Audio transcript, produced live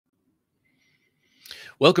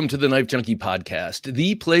Welcome to the Knife Junkie podcast,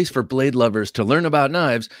 the place for blade lovers to learn about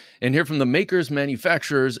knives and hear from the makers,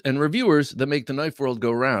 manufacturers, and reviewers that make the knife world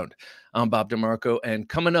go round. I'm Bob DeMarco, and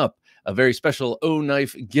coming up, a very special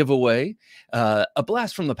O-Knife giveaway, a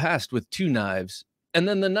blast from the past with two knives, and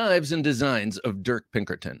then the knives and designs of Dirk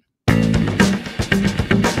Pinkerton.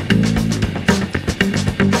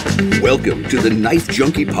 Welcome to the Knife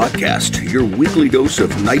Junkie podcast, your weekly dose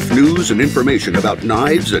of knife news and information about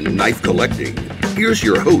knives and knife collecting. Here's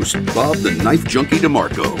your host, Bob the Knife Junkie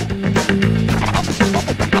DeMarco.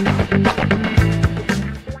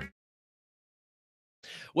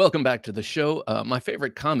 Welcome back to the show. My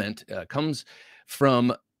favorite comment comes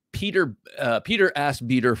from Peter Ass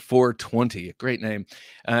Beater 420, a great name.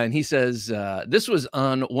 And he says, this was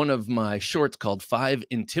on one of my shorts called 5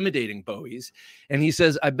 Intimidating Bowies. And he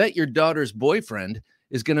says, I bet your daughter's boyfriend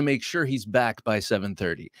is going to make sure he's back by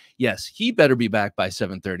 7:30. Yes, he better be back by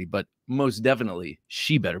 7:30, but most definitely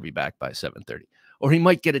she better be back by 7:30. Or he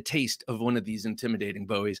might get a taste of one of these intimidating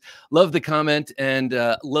Bowies. Love the comment and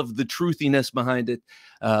love the truthiness behind it.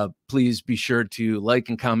 Please be sure to like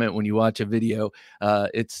and comment when you watch a video.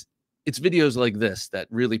 It's videos like this that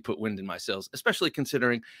really put wind in my sails, especially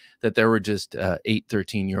considering that there were just 8,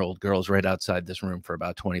 13-year-old girls right outside this room for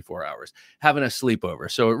about 24 hours having a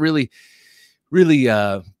sleepover. So it really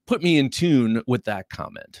put me in tune with that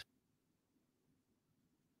comment.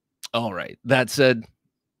 All right. That said,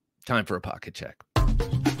 time for a pocket check.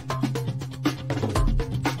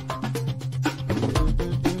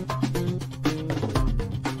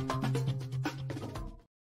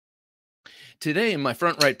 Today, in my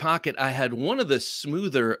front right pocket, I had one of the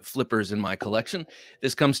smoother flippers in my collection.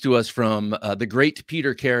 This comes to us from the great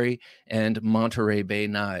Peter Carey and Monterey Bay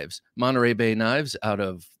Knives. Monterey Bay Knives out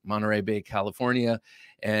of Monterey Bay, California.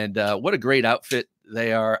 And what a great outfit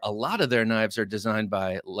they are. A lot of their knives are designed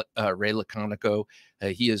by Ray Laconico.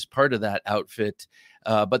 He is part of that outfit.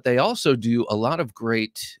 But they also do a lot of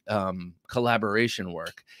great collaboration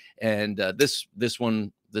work. And this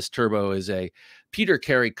Turbo is a Peter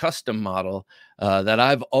Carey custom model that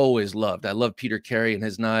I've always loved. I love Peter Carey and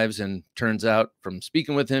his knives, and turns out from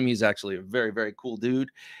speaking with him, he's actually a very, very cool dude.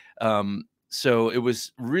 So it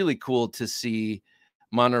was really cool to see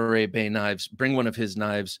Monterey Bay Knives bring one of his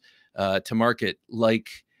knives to market like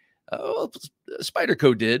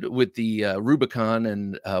Spyderco did with the Rubicon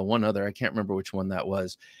and one other. I can't remember which one that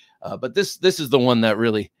was. But this is the one that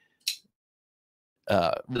really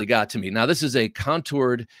got to me. Now, this is a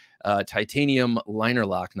contoured titanium liner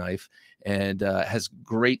lock knife and has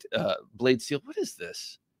great blade steel. What is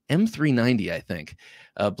this? M390, I think,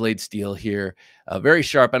 blade steel here. Very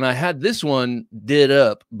sharp. And I had this one did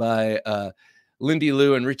up by Lindy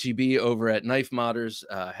Lou and Richie B over at Knife Modders.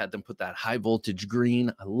 Had them put that high voltage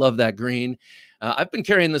green. I love that green. I've been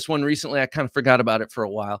carrying this one recently. I kind of forgot about it for a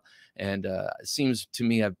while. And it seems to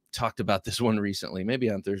me I've talked about this one recently, maybe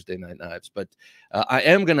on Thursday Night Knives. But I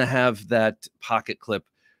am going to have that pocket clip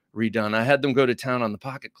redone. I had them go to town on the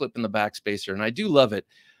pocket clip and the backspacer, and I do love it.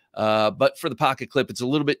 But for the pocket clip, it's a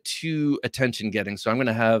little bit too attention getting. So I'm going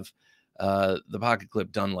to have the pocket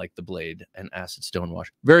clip done like the blade and acid stonewash.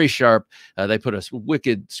 Very sharp. They put a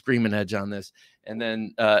wicked screaming edge on this. And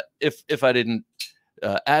then if I didn't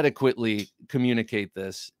adequately communicate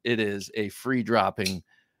this, it is a free dropping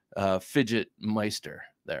fidget meister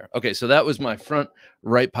there. Okay, so that was my front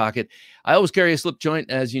right pocket. I always carry a slip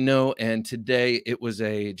joint, as you know, and today it was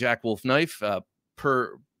a Jack Wolf knife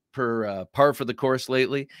per par for the course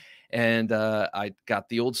lately. And I got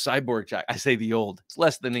the old Cyborg Jack. I say the old, it's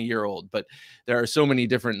less than a year old, but there are so many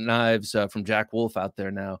different knives from Jack Wolf out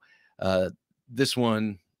there now. This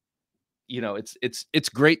one, you know, it's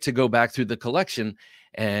great to go back through the collection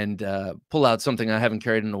and pull out something I haven't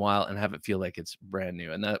carried in a while and have it feel like it's brand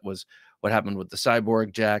new. And that was what happened with the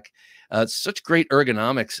Cyborg Jack. Such great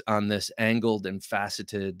ergonomics on this angled and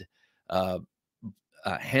faceted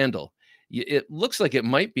handle. It looks like it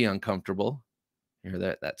might be uncomfortable.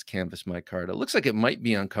 Here, that's Canvas my card. It looks like it might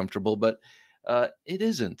be uncomfortable, but it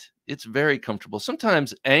isn't. It's very comfortable.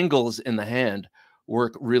 Sometimes angles in the hand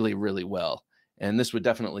work really, really well. And this would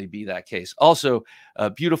definitely be that case. Also, a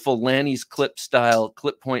beautiful Lanny's clip style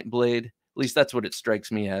clip point blade. At least that's what it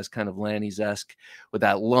strikes me as, kind of Lanny's-esque with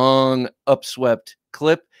that long upswept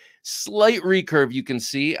clip. Slight recurve you can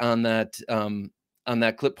see on that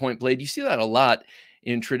clip point blade. You see that a lot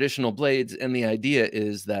in traditional blades. And the idea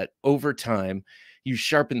is that over time, you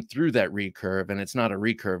sharpen through that recurve, and it's not a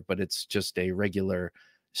recurve, but it's just a regular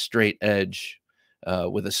straight edge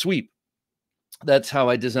with a sweep. That's how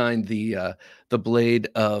I designed the blade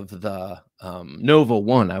of the Nova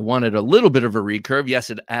 1. I wanted a little bit of a recurve. Yes,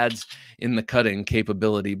 it adds in the cutting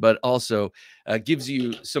capability, but also gives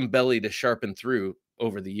you some belly to sharpen through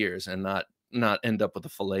over the years and not end up with a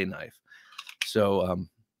fillet knife. So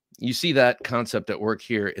you see that concept at work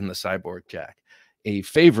here in the Cyborg Jack, a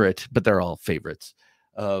favorite, but they're all favorites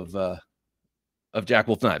of Jack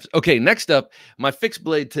Wolf knives. Okay, next up, my fixed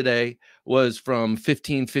blade today was from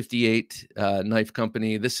 1558 Knife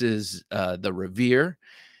Company. This is the Revere,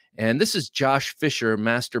 and this is Josh Fisher,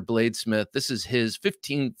 master bladesmith. This is his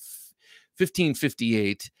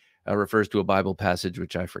 1558. Refers to a Bible passage,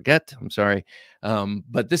 which I forget. I'm sorry.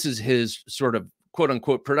 But this is his sort of quote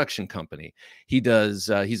unquote production company. He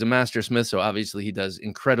does, he's a master smith. So obviously he does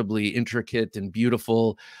incredibly intricate and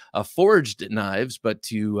beautiful forged knives, but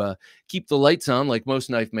to keep the lights on, like most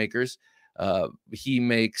knife makers, he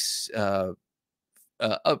makes a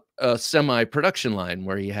semi-production line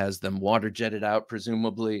where he has them water jetted out,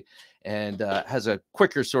 presumably, and has a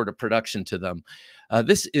quicker sort of production to them.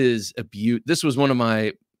 This is a beaut. This was one of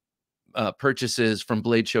my purchases from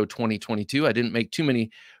Blade Show 2022. I didn't make too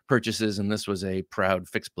many purchases, and this was a proud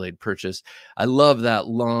fixed blade purchase. I love that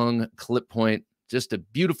long clip point. Just a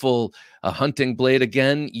beautiful hunting blade.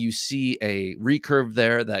 Again, you see a recurve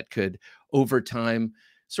there that could, over time,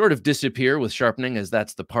 sort of disappear with sharpening, as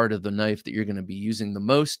that's the part of the knife that you're going to be using the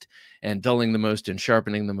most and dulling the most and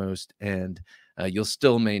sharpening the most. And you'll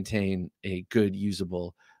still maintain a good,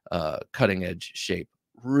 usable cutting edge shape.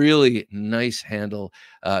 Really nice handle,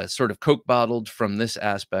 sort of Coke bottled from this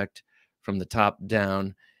aspect, from the top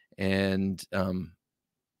down, and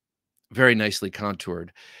very nicely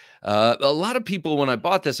contoured. A lot of people, when I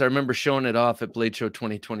bought this, I remember showing it off at Blade Show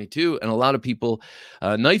 2022, and a lot of people,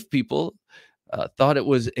 knife people, thought it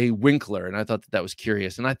was a Winkler, and I thought that was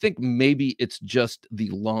curious. And I think maybe it's just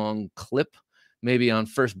the long clip, maybe on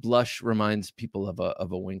first blush reminds people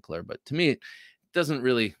of a Winkler, but to me, it doesn't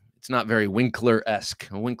really. It's not very Winkler-esque.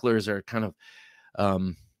 Winklers are kind of,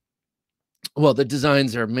 well, the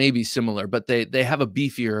designs are maybe similar, but they have a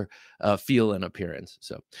beefier feel and appearance.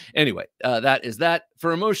 So anyway, that is that.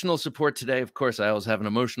 For emotional support today, of course, I always have an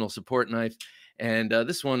emotional support knife. And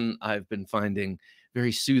this one I've been finding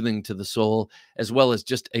very soothing to the soul, as well as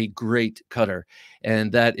just a great cutter.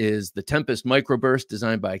 And that is the Tempest Microburst,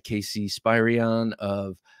 designed by KC Spyrion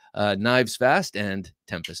of Knives Fast and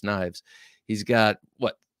Tempest Knives. He's got,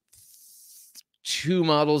 what, 2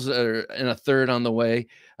 models and a third on the way.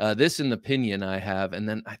 This in the Pinion I have, and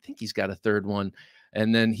then I think he's got a third one.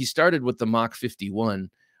 And then he started with the Mach 51,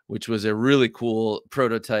 which was a really cool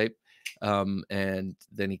prototype. And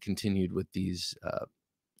then he continued with these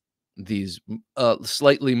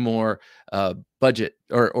slightly more budget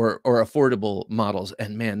or affordable models.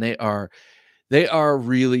 And man, they are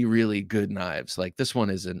really, really good knives. Like this one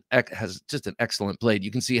is has just an excellent blade. You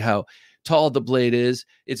can see how tall the blade is.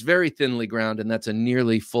 It's very thinly ground, and that's a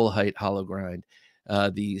nearly full height hollow grind.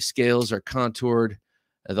 The scales are contoured.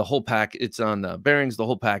 The whole pack, it's on bearings. The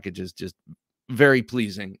whole package is just very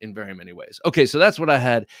pleasing in very many ways. Okay, so that's what I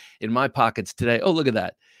had in my pockets today. Oh, look at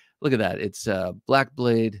that. Look at that. It's black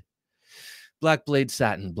blade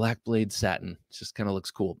satin. It just kind of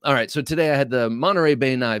looks cool. All right, so today I had the Monterey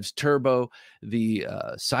Bay Knives Turbo, the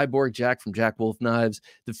Cyborg Jack from Jack Wolf Knives,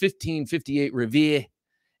 the 1558 Revere,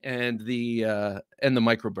 and the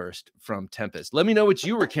Microburst from Tempest. Let me know what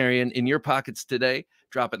you were carrying in your pockets today.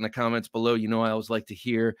 Drop it in the comments below. You know I always like to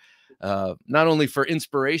hear, not only for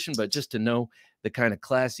inspiration, but just to know the kind of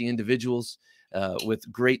classy individuals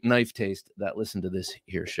with great knife taste that listen to this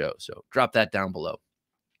here show. So drop that down below.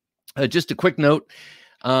 Just a quick note,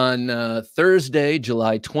 on Thursday,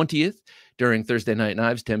 July 20th, during Thursday Night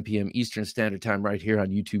Knives, 10 p.m. Eastern Standard Time, right here on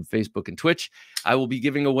YouTube, Facebook, and Twitch, I will be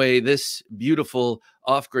giving away this beautiful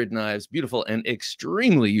off-grid knives, beautiful and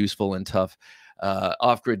extremely useful and tough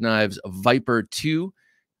off-grid knives, Viper 2,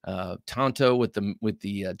 Tonto with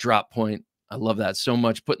the drop point. I love that so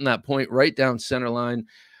much. Putting that point right down center line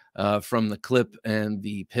from the clip and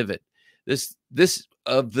the pivot. This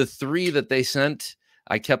of the 3 that they sent,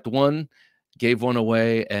 I kept one, gave one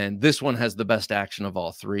away, and this one has the best action of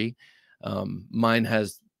all 3. Mine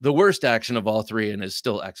has the worst action of all 3 and is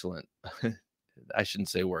still excellent. I shouldn't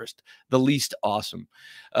say worst, the least awesome.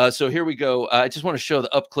 So here we go. I just want to show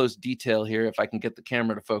the up-close detail here, if I can get the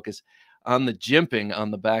camera to focus, on the jimping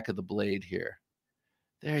on the back of the blade here.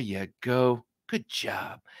 There you go. Good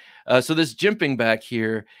job. So this jimping back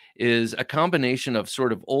here is a combination of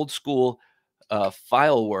sort of old school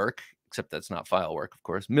file work, except that's not file work, of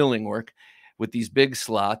course, milling work with these big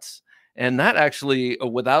slots. And that actually,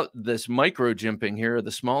 without this micro jimping here, or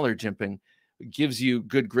the smaller jimping, gives you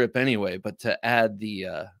good grip anyway. But to add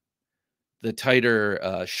the the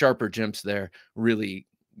tighter, sharper jimps there really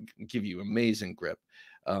give you amazing grip.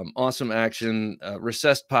 Awesome action,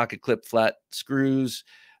 recessed pocket clip, flat screws,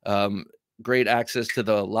 great access to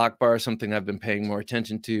the lock bar, something I've been paying more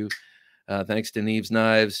attention to. Thanks to Neves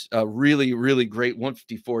Knives. Really, really great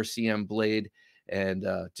 154 cm blade, and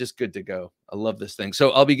just good to go. I love this thing.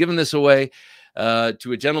 So I'll be giving this away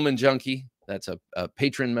to a Gentleman Junkie. That's a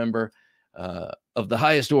patron member of the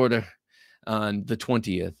highest order on the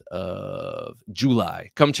 20th of July.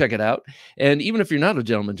 Come check it out. And even if you're not a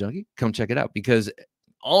Gentleman Junkie, come check it out, because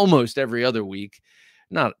almost every other week,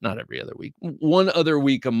 not every other week, one other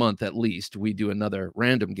week a month at least, we do another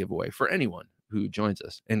random giveaway for anyone who joins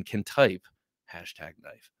us and can type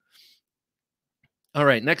 #knife. All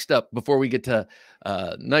right, next up, before we get to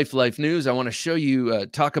Knife Life news, I want to show you,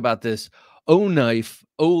 talk about this O-Knife,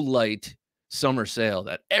 O-Light summer sale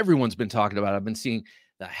that everyone's been talking about. I've been seeing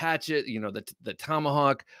the hatchet, you know, the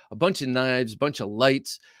tomahawk, a bunch of knives, a bunch of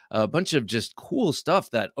lights, a bunch of just cool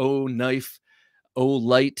stuff that O-Knife,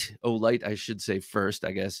 O-Light, I should say first,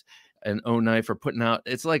 I guess, and O-Knife are putting out.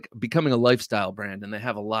 It's like becoming a lifestyle brand, and they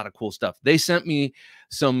have a lot of cool stuff. They sent me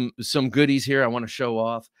some goodies here I want to show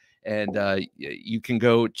off, and you can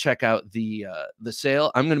go check out the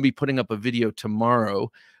sale. I'm going to be putting up a video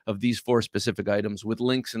tomorrow of these 4 specific items with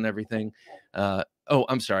links and everything. Oh,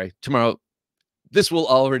 I'm sorry, tomorrow. This will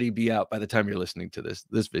already be out by the time you're listening to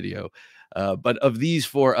this video. But of these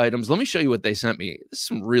 4 items, let me show you what they sent me. This is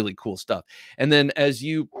some really cool stuff. And then as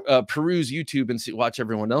you peruse YouTube and watch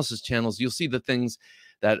everyone else's channels, you'll see the things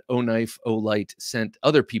that O-Knife, O-Light sent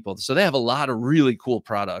other people. So they have a lot of really cool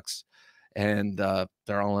products, and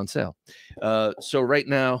they're all on sale. So right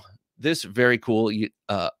now, this very cool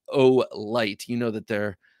O-Light, you know that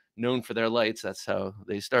they're known for their lights. That's how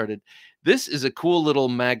they started. This is a cool little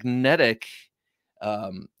magnetic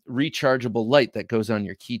rechargeable light that goes on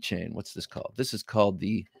your keychain. What's this called? This is called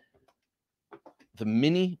the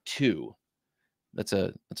Mini 2. That's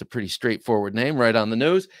a pretty straightforward name, right on the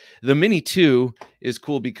nose. The Mini 2 is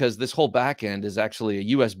cool because this whole back end is actually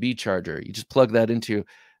a USB charger. You just plug that into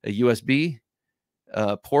a USB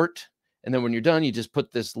port, and then when you're done, you just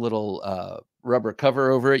put this little rubber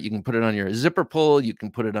cover over it. You can put it on your zipper pull, you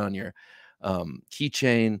can put it on your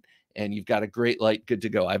keychain, and you've got a great light good to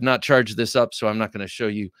go. I've not charged this up, so I'm not going to show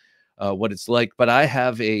you what it's like, but I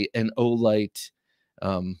have an O-Light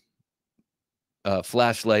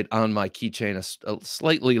flashlight on my keychain, a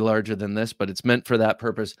slightly larger than this, but it's meant for that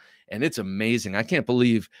purpose, and it's amazing. I can't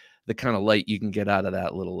believe the kind of light you can get out of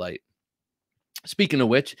that little light. Speaking of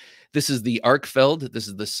which, this is the Arcfeld. This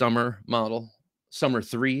is the summer model, summer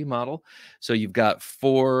 3 model. So you've got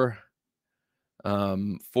 4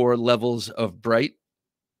 levels of bright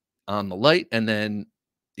on the light, and then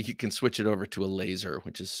you can switch it over to a laser,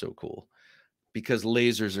 which is so cool because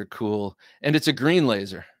lasers are cool, and it's a green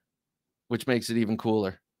laser, which makes it even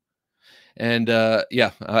cooler. And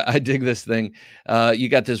yeah, I dig this thing. You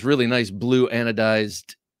got this really nice blue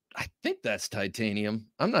anodized, I think that's titanium.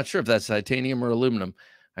 I'm not sure if that's titanium or aluminum.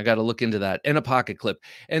 I got to look into that. And a pocket clip,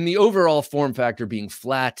 and the overall form factor being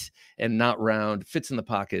flat and not round, fits in the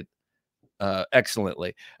pocket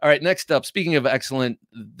excellently. All right, next up, speaking of excellent,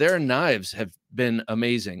 their knives have been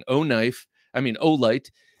amazing.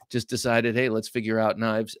 O-Light just decided, hey, let's figure out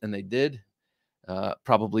knives, and they did,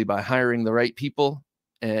 probably by hiring the right people.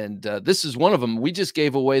 And this is one of them. We just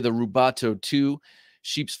gave away the Rubato 2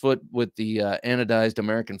 sheep's foot with the anodized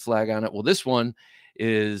American flag on it. Well, this one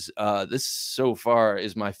is this so far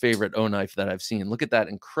is my favorite O-Knife that I've seen. Look at that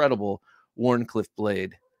incredible Wharncliffe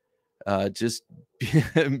blade. Just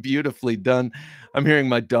beautifully done. I'm hearing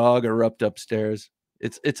my dog erupt upstairs.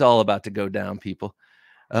 It's all about to go down, people.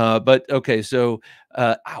 But okay, so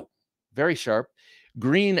ow, very sharp.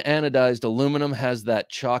 Green anodized aluminum has that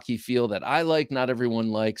chalky feel that I like. Not everyone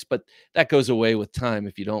likes, but that goes away with time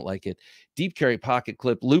if you don't like it. Deep carry pocket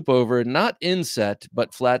clip, loop over, not inset,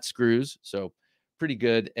 but flat screws. So pretty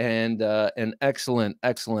good. And an excellent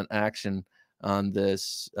action on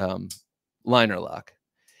this liner lock.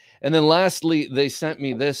 And then lastly, they sent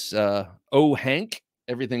me this O Hank.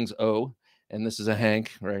 Everything's O. And this is a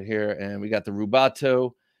Hank right here. And we got the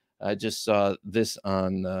Rubato. I just saw this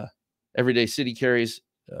on Everyday City Carries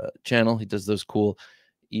channel. He does those cool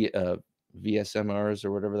VSMRs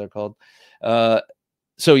or whatever they're called.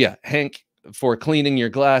 So yeah, Hank for cleaning your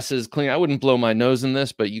glasses. I wouldn't blow my nose in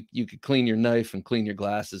this, but you could clean your knife and clean your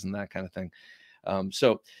glasses and that kind of thing.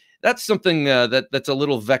 So that's something that's a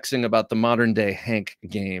little vexing about the modern day Hank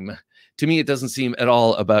game. To me, it doesn't seem at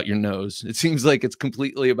all about your nose. It seems like it's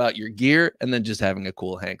completely about your gear and then just having a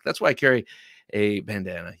cool Hank. That's why I carry a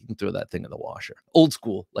bandana. You can throw that thing in the washer. Old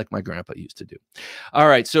school, like my grandpa used to do. All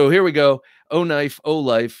right, so here we go. O Knife, O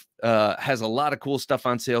Life has a lot of cool stuff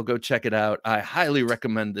on sale. Go check it out. I highly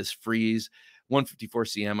recommend this Freeze 154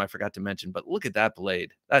 cm. I forgot to mention, but look at that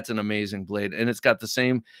blade. That's an amazing blade, and it's got the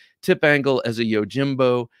same tip angle as a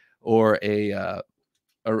Yojimbo or a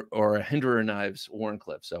Hinderer Knives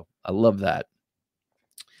Warncliffe. So I love that.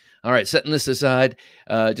 All right, setting this aside,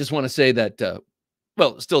 just want to say that,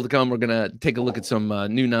 well, still to come, we're going to take a look at some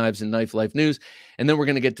new knives and Knife Life news, and then we're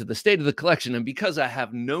going to get to the state of the collection. And because I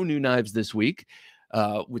have no new knives this week,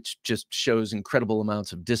 which just shows incredible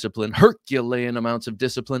amounts of discipline, Herculean amounts of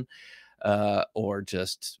discipline, or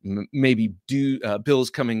just maybe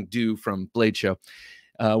bills coming due from Blade Show,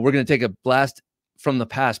 we're going to take a blast from the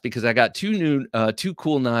past because I got two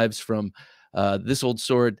cool knives from This Old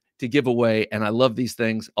Sword to give away, and I love these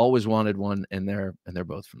things. Always wanted one, and they're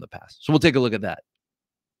both from the past. So we'll take a look at that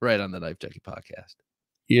right on the Knife Junkie podcast.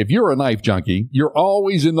 If you're a knife junkie, you're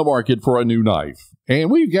always in the market for a new knife,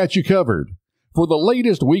 and we've got you covered. For the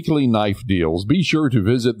latest weekly knife deals, be sure to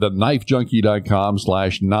visit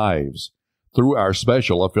TheKnifeJunkie.com/knives. Through our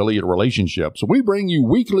special affiliate relationships, we bring you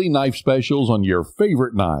weekly knife specials on your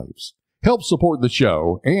favorite knives. Help support the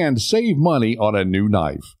show and save money on a new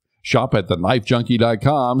knife. Shop at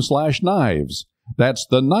TheKnifeJunkie.com/knives. That's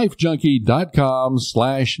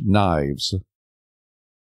TheKnifeJunkie.com/knives.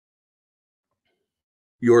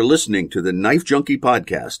 You're listening to the Knife Junkie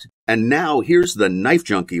podcast. And now here's the Knife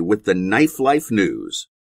Junkie with the Knife Life news.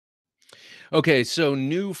 Okay, so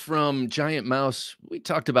new from GiantMouse. We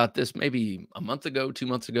talked about this maybe a month ago, 2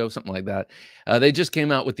 months ago, something like that. They just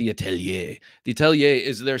came out with the Atelier. The Atelier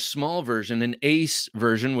is their small version, an Ace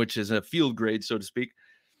version, which is a field grade, so to speak,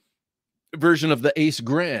 version of the Ace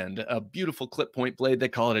Grand, a beautiful clip point blade. They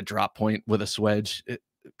call it a drop point with a swedge.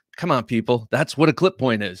 Come on, people. That's what a clip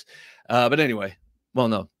point is. But anyway, well,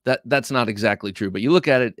 no, that's not exactly true. But you look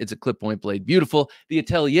at it, it's a clip point blade. Beautiful. The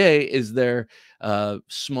Atelier is their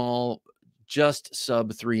small, just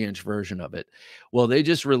sub 3-inch version of it. Well, they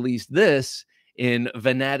just released this in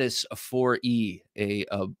Vanadis 4E, a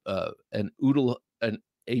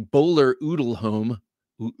bowler oodle home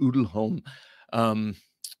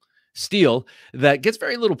steel that gets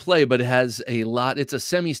very little play, but it has a lot. It's a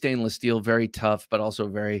semi-stainless steel, very tough, but also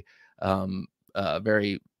very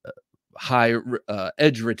high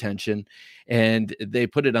edge retention. And they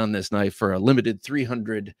put it on this knife for a limited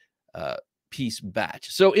 300 piece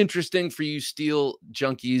batch. So interesting for you steel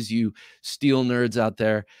junkies, you steel nerds out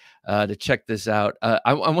there, to check this out.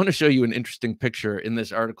 I want to show you an interesting picture in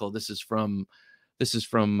this article. This is from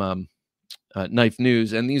Knife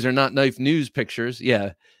News, and these are not Knife News pictures.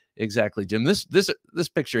 Yeah, exactly, Jim. This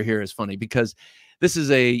picture here is funny because this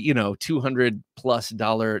is a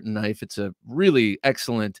 $200+ knife. It's a really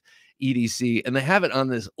excellent EDC, and they have it on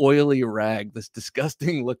this oily rag, this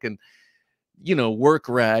disgusting looking work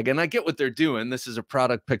rag. And I get what they're doing. This is a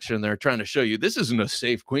product picture, and they're trying to show you this isn't a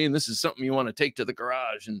safe queen. This is something you want to take to the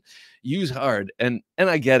garage and use hard. And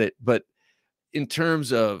I get it, but in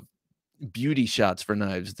terms of beauty shots for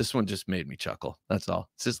knives, this one just made me chuckle. That's all.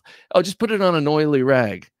 It's just, just put it on an oily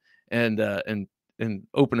rag and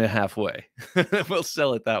open it halfway. We'll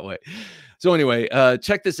sell it that way. So anyway,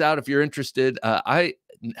 check this out if you're interested. I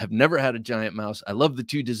have never had a GiantMouse. I love the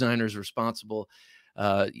two designers responsible,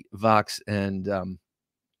 Vox and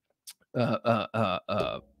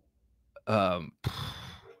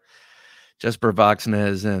Jesper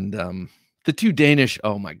Voxnez, and the two Danish.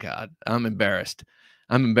 Oh my God, I'm embarrassed.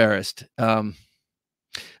 All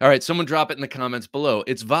right, someone drop it in the comments below.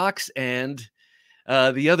 It's Vox and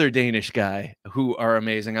the other Danish guy, who are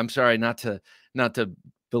amazing. I'm sorry not to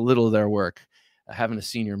belittle their work. Having a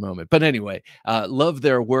senior moment, but anyway, love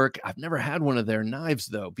their work. I've never had one of their knives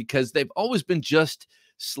though, because they've always been just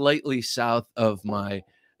slightly south of my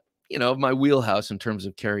wheelhouse in terms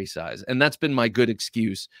of carry size, and that's been my good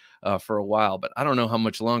excuse for a while. But I don't know how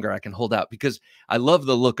much longer I can hold out, because I love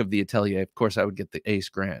the look of the Atelier. Of course, I would get the Ace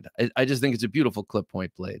Grand. I just think it's a beautiful clip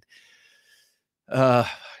point blade.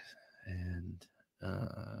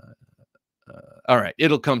 All right,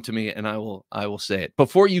 it'll come to me, and I will say it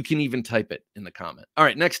before you can even type it in the comment. All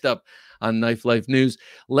right, next up on Knife Life News,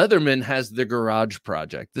 Leatherman has the Garage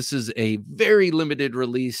Project. This is a very limited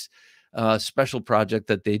release special project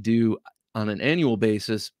that they do on an annual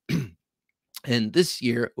basis. And this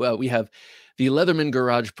year, well, we have the Leatherman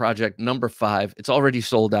Garage Project number 5. It's already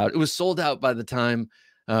sold out. It was sold out by the time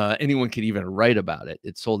anyone could even write about it.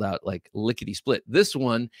 It sold out like lickety split. This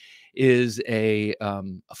one is a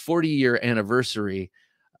 40-year anniversary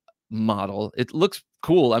model. It looks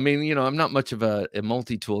cool. I mean, you know, I'm not much of a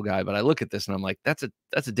multi-tool guy, but I look at this and I'm like, that's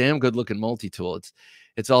a damn good looking multi-tool.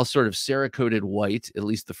 It's all sort of Cerakoted white, at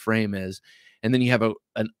least the frame is. And then you have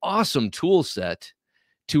an awesome tool set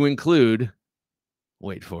to include,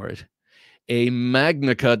 wait for it, a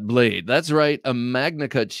Magnacut blade. That's right, a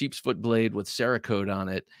Magnacut sheep's foot blade with Cerakote on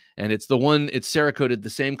it. And it's Cerakoted the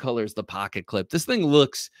same color as the pocket clip. This thing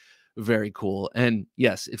looks very cool. And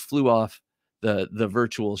yes, it flew off the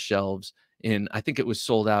virtual shelves I think it was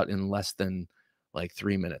sold out in less than like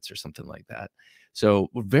 3 minutes or something like that. So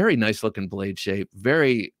very nice looking blade shape,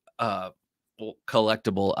 very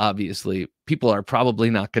collectible. Obviously, people are probably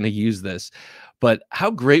not going to use this, but how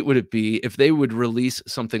great would it be if they would release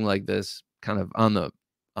something like this kind of on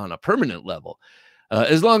a permanent level?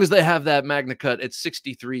 As long as they have that Magnacut at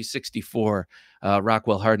 63, 64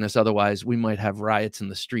 Rockwell hardness. Otherwise, we might have riots in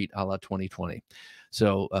the street a la 2020.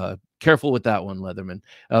 So careful with that one, Leatherman.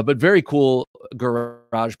 But very cool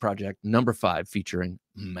garage project number 5 featuring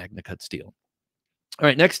Magnacut steel. All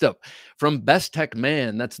right, next up from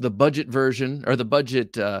Bestechman. That's the budget version, or the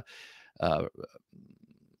budget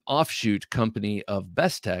offshoot company of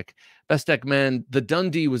Bestechman. The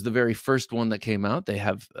Dundee was the very first one that came out. They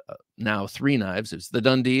have now 3 knives. It's the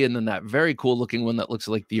Dundee, and then that very cool looking one that looks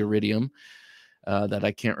like the Iridium that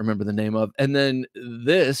I can't remember the name of. And then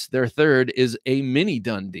this, their third, is a Mini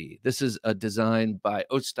Dundee. This is a design by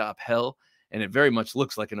Ostap Hell, and it very much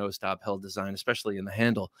looks like an Ostap Hell design, especially in the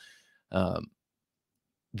handle.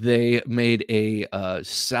 They made a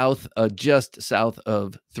just south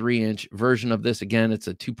of 3-inch version of this. Again, it's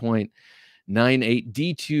a 2.98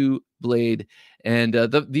 D2 blade, and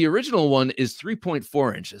the original one is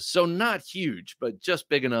 3.4 inches, so not huge, but just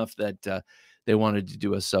big enough that they wanted to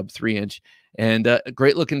do a sub 3-inch. And a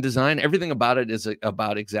great looking design. Everything about it is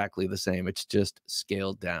about exactly the same. It's just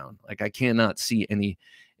scaled down. Like I cannot see any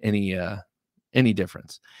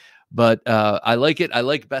difference. But I like it. I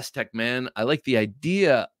like Bestechman. I like the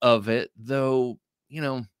idea of it, though. You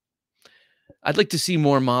know, I'd like to see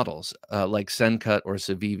more models like Sencut or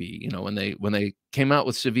Civivi. You know, when they came out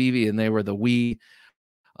with Civivi and they were the Wii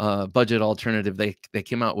budget alternative, they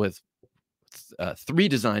came out with 3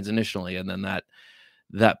 designs initially, and then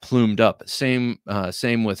that plumed up. Same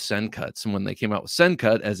with Sencuts. And when they came out with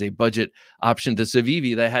Sencut as a budget option to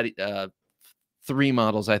Civivi, they had 3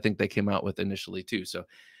 models. I think they came out with initially too. So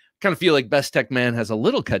kind of feel like Bestechman has a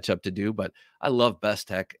little catch up to do, but I love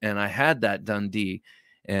Bestech, and I had that Dundee,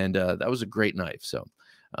 and that was a great knife. So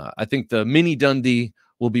I think the Mini Dundee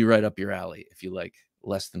will be right up your alley if you like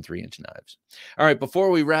less than 3-inch knives. All right,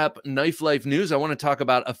 before we wrap Knife Life news, I want to talk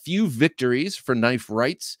about a few victories for knife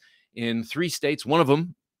rights in 3 states. One of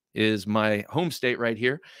them is my home state right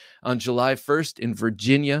here. On July 1st in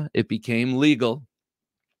Virginia, it became legal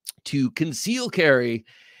to conceal carry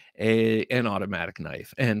an automatic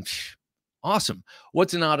knife. And awesome.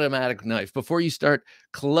 What's an automatic knife? Before you start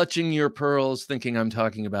clutching your pearls thinking I'm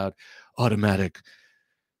talking about automatic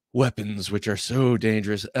weapons, which are so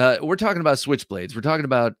dangerous, we're talking about switchblades. We're talking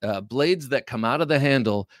about blades that come out of the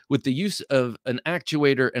handle with the use of an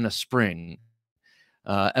actuator and a spring,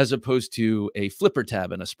 as opposed to a flipper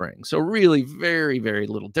tab and a spring. So really very, very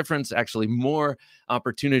little difference, actually more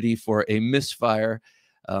opportunity for a misfire.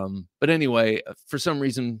 But anyway, for some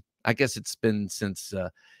reason, I guess it's been since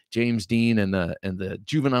James Dean and the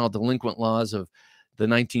juvenile delinquent laws of the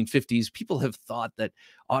 1950s, people have thought that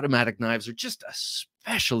automatic knives are just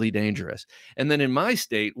especially dangerous. And then in my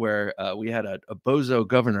state, where we had a bozo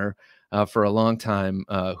governor for a long time,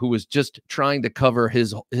 who was just trying to cover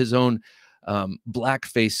his own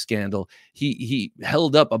blackface scandal, he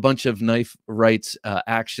held up a bunch of knife rights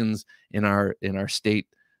actions in our state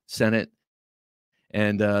Senate,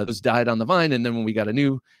 and those died on the vine. And then when we got a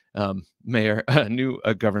new mayor, a new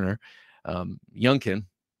governor, Youngkin,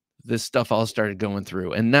 this stuff all started going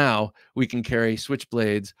through, and now we can carry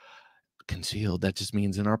switchblades concealed. That just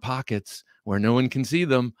means in our pockets where no one can see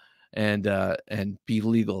them, and be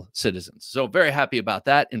legal citizens. So very happy about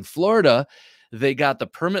that. In Florida, they got the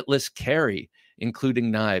permitless carry,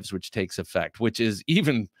 including knives, which takes effect, which is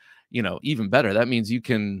even better. That means you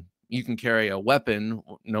can carry a weapon,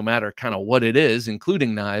 no matter kind of what it is,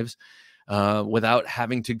 including knives, without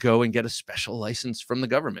having to go and get a special license from the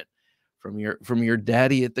government, from your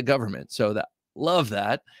daddy at the government. So love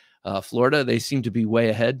that. Florida, they seem to be way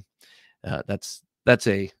ahead. That's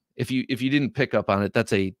if you didn't pick up on it,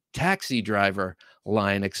 that's a taxi driver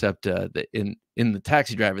line, except in the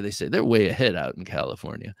taxi driver, they say they're way ahead out in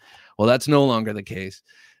California. Well, that's no longer the case.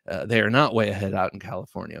 They are not way ahead out in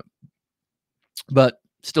California. But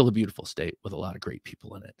still a beautiful state with a lot of great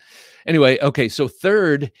people in it. Anyway, okay, so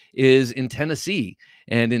third is in Tennessee,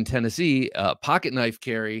 and in Tennessee, pocket knife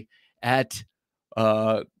carry at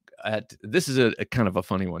this is a kind of a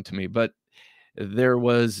funny one to me, but there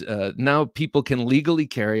was now people can legally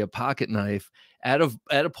carry a pocket knife at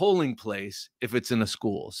a polling place if it's in a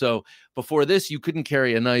school. So before this, you couldn't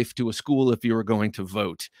carry a knife to a school if you were going to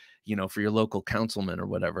vote, you know, for your local councilman or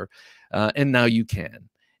whatever, and now you can.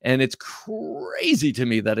 And it's crazy to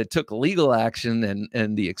me that it took legal action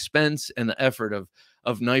and the expense and the effort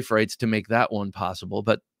of knife rights to make that one possible.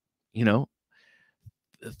 But you know,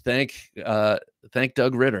 thank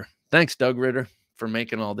Doug Ritter. Thanks, Doug Ritter, for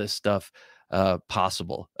making all this stuff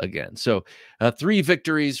possible again. So 3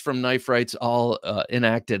 victories from knife rights, all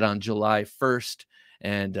enacted on July 1st.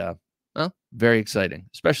 And well, very exciting,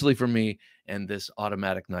 especially for me and this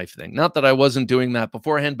automatic knife thing. Not that I wasn't doing that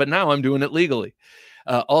beforehand, but now I'm doing it legally.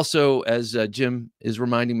 Also, as Jim is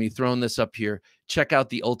reminding me, throwing this up here, check out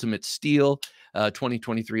the Ultimate Steel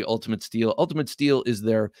 2023 Ultimate Steel. Ultimate Steel is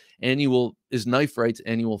their Knife Rights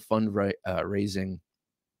annual fundraising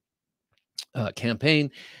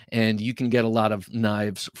campaign, and you can get a lot of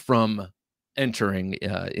knives from entering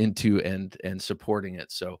into and supporting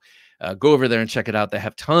it. So go over there and check it out. They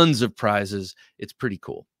have tons of prizes. It's pretty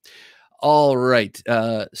cool. All right.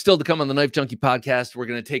 Still to come on the Knife Junkie podcast, we're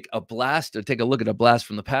going to take a look at a blast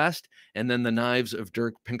from the past, and then the Knives of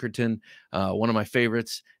Dirk Pinkerton, one of my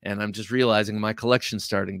favorites. And I'm just realizing my collection's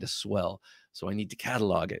starting to swell, so I need to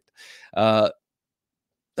catalog it.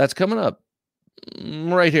 That's coming up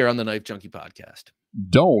right here on the Knife Junkie podcast.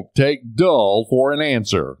 Don't take dull for an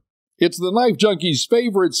answer. It's the Knife Junkie's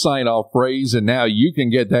favorite sign-off phrase, and now you can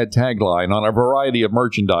get that tagline on a variety of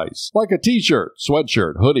merchandise, like a t-shirt,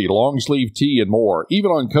 sweatshirt, hoodie, long-sleeve tee, and more, even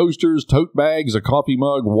on coasters, tote bags, a coffee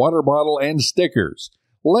mug, water bottle, and stickers.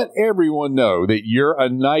 Let everyone know that you're a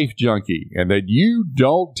knife junkie and that you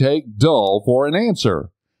don't take dull for an answer.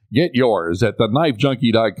 Get yours at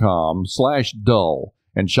TheKnifeJunkie.com/dull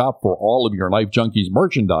and shop for all of your Knife Junkies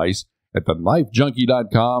merchandise at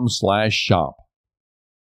TheKnifeJunkie.com/shop.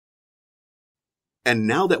 And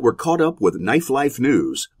now that we're caught up with Knife Life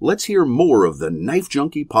news, let's hear more of the Knife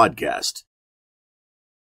Junkie podcast.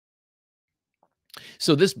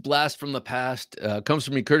 So this blast from the past comes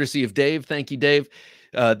from me courtesy of Dave. Thank you, Dave.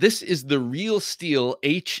 This is the Real Steel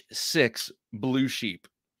H6 Blue Sheep.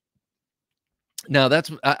 Now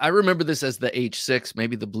I remember this as the H6.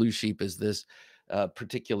 Maybe the Blue Sheep is this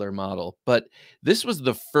particular model, but this was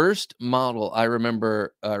the first model I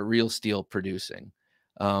remember Real Steel producing.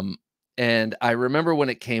 And I remember when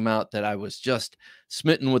it came out that I was just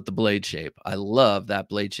smitten with the blade shape. I love that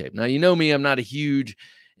blade shape. Now, you know me, I'm not a huge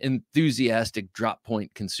enthusiastic drop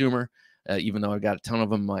point consumer, even though I've got a ton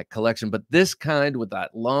of them in my collection. But this kind with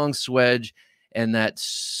that long swedge and that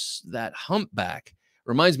humpback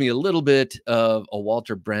reminds me a little bit of a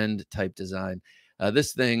Walter Brend type design.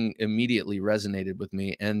 This thing immediately resonated with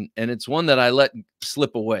me, and it's one that I let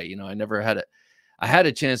slip away. You know, I never had it. I had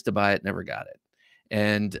a chance to buy it, never got it.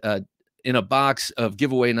 And in a box of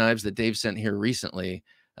giveaway knives that Dave sent here recently,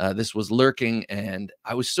 this was lurking, and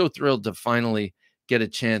I was so thrilled to finally get a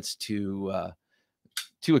chance to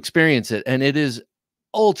experience it. And it is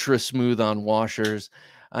ultra smooth on washers.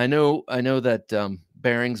 I know that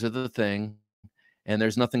bearings are the thing, and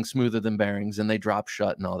there's nothing smoother than bearings, and they drop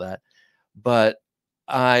shut and all that. But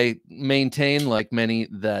I maintain, like many,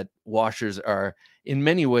 that washers are in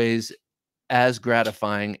many ways as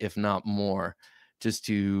gratifying, if not more, just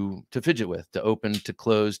to fidget with, to open, to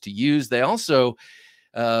close, to use. They also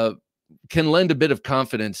can lend a bit of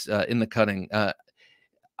confidence in the cutting.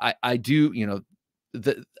 I do, you know,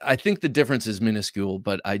 I think the difference is minuscule,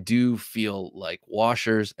 but I do feel like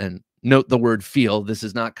washers, and note the word feel, this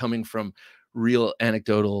is not coming from real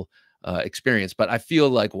anecdotal experience, but I feel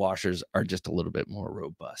like washers are just a little bit more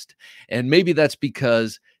robust. And maybe that's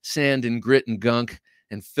because sand and grit and gunk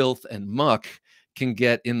and filth and muck can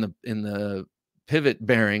get in the pivot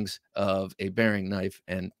bearings of a bearing knife,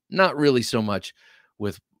 and not really so much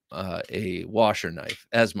with a washer knife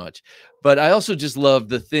as much. But I also just love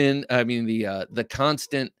the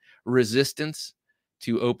constant resistance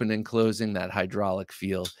to open and closing, that hydraulic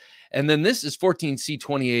feel. And then this is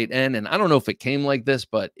 14C28N, and I don't know if it came like this,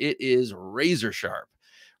 but it is razor sharp.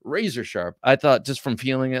 Razor sharp. I thought, just from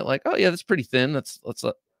feeling it, like, oh yeah, that's pretty thin. Let's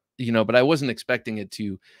you know, but I wasn't expecting it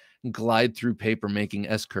to glide through paper, making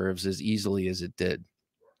S-curves as easily as it did.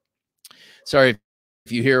 Sorry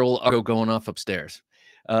if you hear old Argo going off upstairs.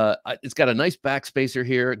 It's got a nice backspacer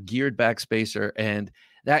here, geared backspacer, and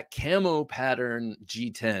that camo pattern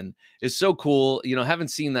G10 is so cool. You know, haven't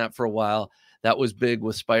seen that for a while. That was big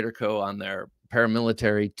with Spyderco on their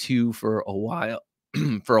paramilitary 2 for a while.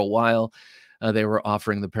 For a while, they were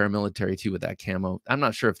offering the paramilitary 2 with that camo. I'm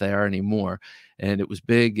not sure if they are anymore. And it was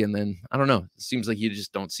big. And then, I don't know, it seems like you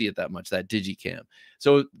just don't see it that much, that digicam.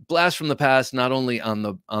 So blast from the past, not only on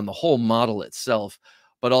the whole model itself,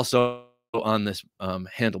 but also on this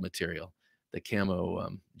handle material, the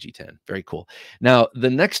camo G10. Very cool. Now, the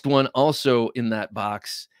next one also in that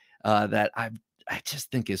box that I just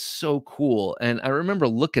think is so cool. And I remember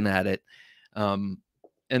looking at it and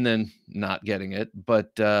then not getting it,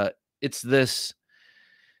 but it's the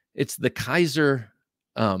Kizer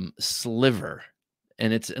Sliver,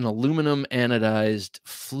 and it's an aluminum anodized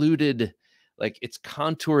fluted, like it's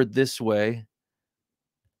contoured this way,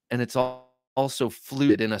 and it's also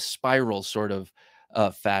fluted in a spiral sort of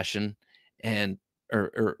fashion, and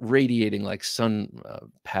or radiating like sun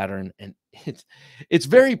pattern, and it's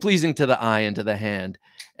very pleasing to the eye and to the hand.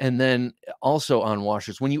 And then also on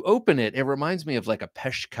washers, when you open it, it reminds me of like a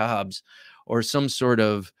Pesh Cobbs or some sort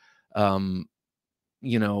of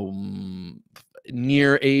you know,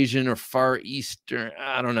 near Asian or Far Eastern.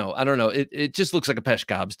 I don't know. It just looks like a Pesh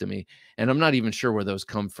Cobbs to me, and I'm not even sure where those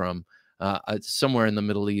come from. Somewhere in the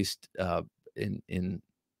Middle East, in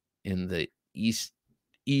the East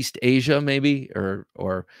Asia, maybe,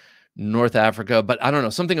 or North Africa. But I don't know.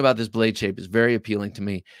 Something about this blade shape is very appealing to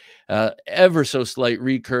me. Ever so slight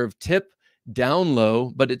recurve tip, down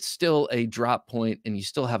low, but it's still a drop point, and you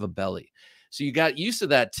still have a belly. So you got used to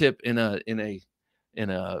that tip in a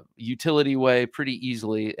utility way pretty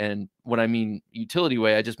easily. And what I mean utility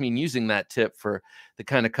way, I just mean using that tip for the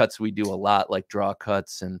kind of cuts we do a lot, like draw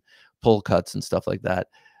cuts and pull cuts and stuff like that.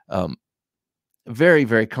 Very,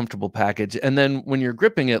 very comfortable package. And then when you're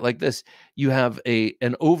gripping it like this, you have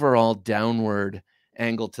an overall downward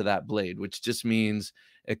angle to that blade, which just means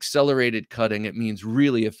accelerated cutting. It means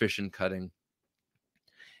really efficient cutting.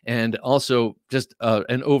 And also just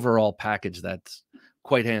an overall package that's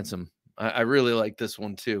quite handsome. I really like this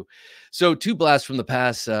one too. So 2 blasts from the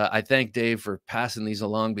past. I thank Dave for passing these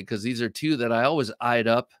along, because these are 2 that I always eyed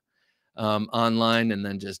up online and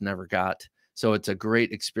then just never got. So it's a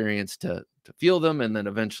great experience to feel them, and then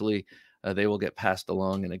eventually they will get passed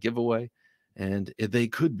along in a giveaway, and they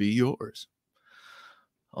could be yours.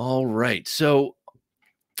 All right. So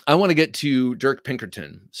I want to get to Dirk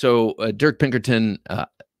Pinkerton. So Dirk Pinkerton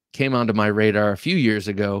came onto my radar a few years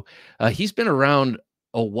ago. He's been around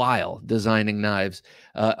a while designing knives.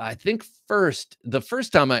 I think the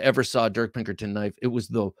first time I ever saw a Dirk Pinkerton knife, it was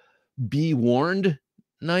the Be Warned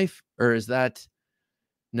knife, or is that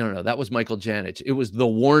no, that was Michael Janich. It was the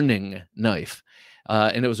Warning knife,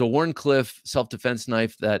 and it was a Wharncliffe self-defense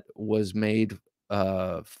knife that was made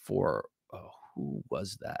for who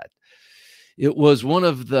was that? It was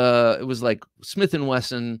it was like Smith &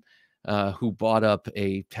 Wesson, who bought up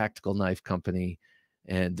a tactical knife company.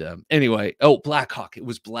 And anyway, Blackhawk. It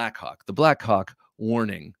was Blackhawk, the Blackhawk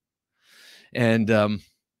Warning. And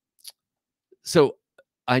so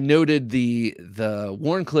I noted the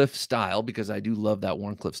Wharncliffe style, because I do love that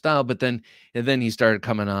Wharncliffe style. But then he started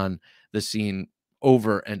coming on the scene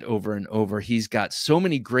over and over and over. He's got so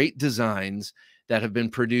many great designs that have been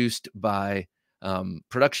produced by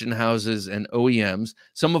production houses and OEMs.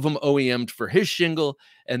 Some of them OEM'd for his shingle,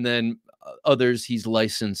 and then others he's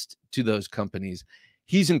licensed to those companies.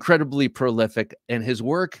 He's incredibly prolific, and his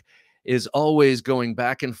work is always going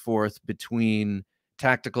back and forth between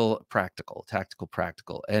tactical, practical,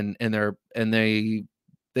 and they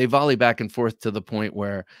volley back and forth to the point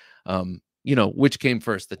where which came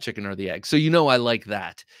first, the chicken or the egg. So I like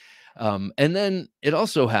that. And then it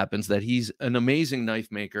also happens that he's an amazing knife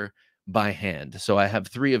maker by hand. So I have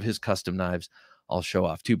 3 of his custom knives I'll show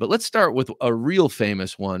off too. But let's start with a real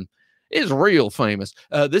famous one. Is real famous.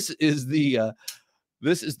 This is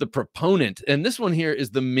the Proponent, and this one here is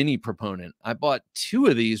the Mini Proponent. I bought 2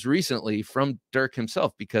 of these recently from Dirk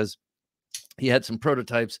himself, because he had some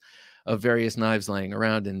prototypes of various knives laying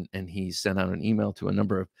around, and he sent out an email to a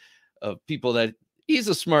number of people that he's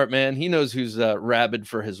a smart man. He knows who's rabid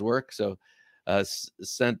for his work. So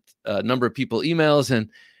sent a number of people emails,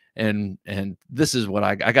 and this is what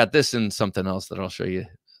I got this and something else that I'll show you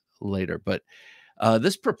later. But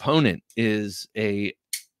this Proponent is a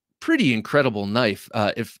pretty incredible knife.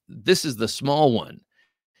 If this is the small one,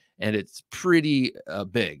 and it's pretty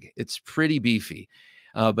big, it's pretty beefy.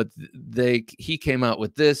 But he came out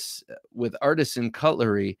with this with artisan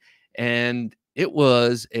cutlery, and it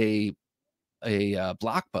was a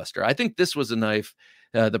blockbuster. I think this was a knife.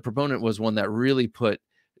 The Proponent was one that really put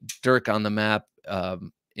Dirk on the map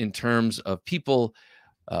in terms of people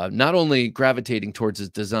not only gravitating towards his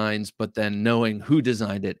designs, but then knowing who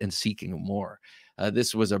designed it and seeking more.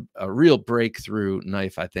 This was a real breakthrough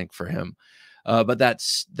knife, I think, for him. But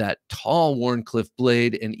that's that tall Wharncliffe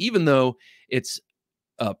blade, and even though it's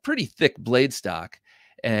a pretty thick blade stock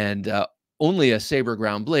and only a saber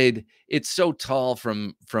ground blade, it's so tall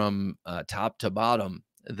from top to bottom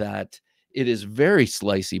that it is very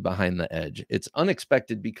slicey behind the edge. It's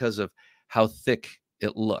unexpected because of how thick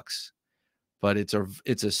it looks, but it's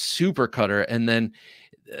a super cutter. And then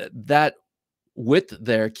that width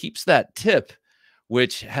there keeps that tip,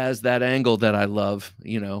 which has that angle that I love,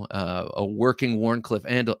 a working Wharncliffe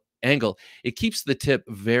angle. It keeps the tip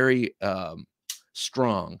very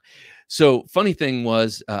strong. So funny thing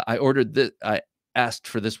was, I asked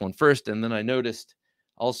for this one first, and then I noticed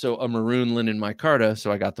also a maroon linen micarta,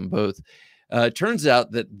 so I got them both. Turns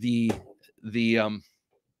out that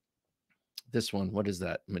this one, what is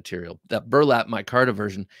that material? That burlap micarta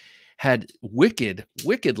version had wicked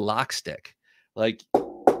lock stick. Like,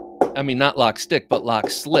 I mean, not lock stick, but lock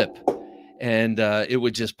slip. And it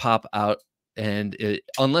would just pop out. And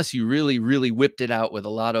unless you really whipped it out with a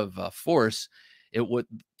lot of force, it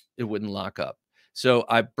wouldn't lock up. So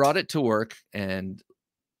I brought it to work and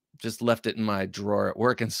just left it in my drawer at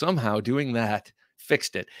work. And somehow doing that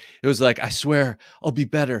fixed it. It was like, I swear I'll be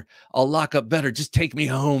better. I'll lock up better. Just take me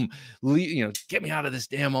home. Get me out of this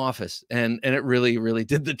damn office. And it really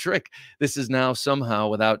did the trick. This is now somehow,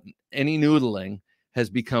 without any noodling, has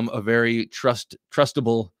become a very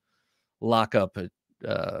trustable lockup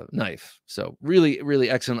knife. So really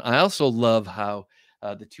excellent. I also love how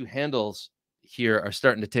the two handles here are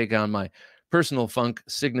starting to take on my personal funk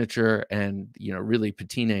signature and, really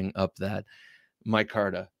patining up that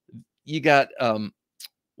micarta. You got,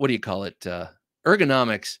 what do you call it?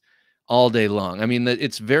 Ergonomics all day long. I mean,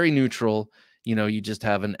 it's very neutral. You just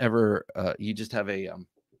have a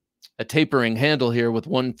tapering handle here with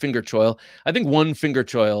one finger choil. I think one finger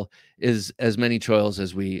choil is as many choils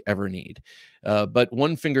as we ever need. But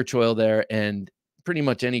one finger choil there, and pretty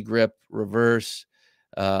much any grip, reverse,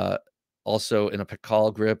 also in a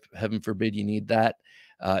Pikal grip, heaven forbid you need that.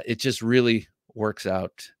 It just really works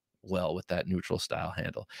out well with that neutral style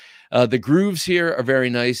handle. The grooves here are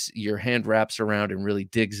very nice. Your hand wraps around and really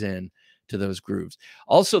digs in to those grooves.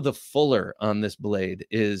 Also, the fuller on this blade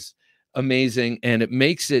is amazing, and it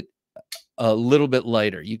makes it a little bit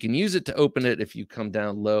lighter. You can use it to open it if you come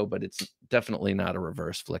down low, but it's definitely not a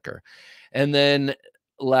reverse flicker. And then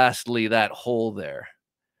lastly, that hole there,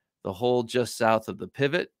 the hole just south of the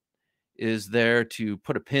pivot, is there to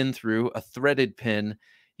put a pin through, a threaded pin.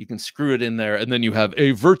 You can screw it in there, and then you have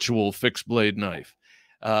a virtual fixed blade knife.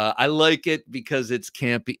 I like it because it's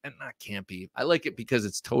campy, and not campy. I like it because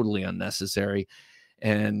it's totally unnecessary,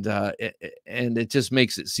 and it just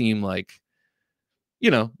makes it seem like,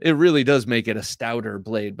 it really does make it a stouter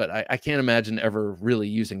blade. But I can't imagine ever really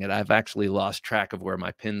using it. I've actually lost track of where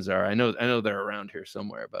my pins are. I know they're around here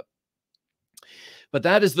somewhere, but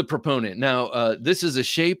that is the proponent. Now, this is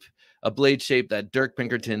a blade shape that Dirk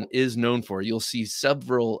Pinkerton is known for. You'll see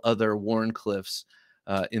several other Wharncliffes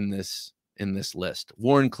in this list.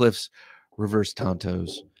 Wharncliffes, reverse Tontos,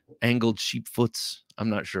 angled sheepfoots. I'm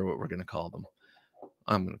not sure what we're going to call them.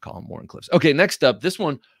 I'm going to call them Wharncliffes. Okay, next up, this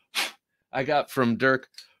one I got from Dirk,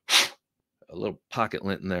 a little pocket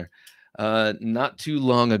lint in there, not too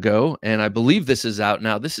long ago, and I believe this is out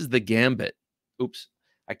now. This is the Gambit. Oops,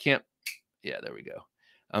 I can't. Yeah, there we go.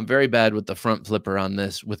 I'm very bad with the front flipper on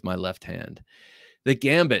this with my left hand. The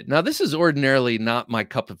Gambit. Now, this is ordinarily not my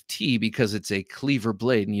cup of tea because it's a cleaver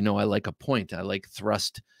blade, and I like a point. I like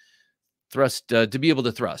thrust to be able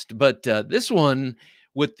to thrust. But this one,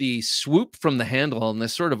 with the swoop from the handle and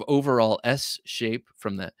this sort of overall S shape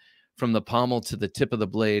from the pommel to the tip of the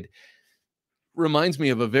blade, reminds me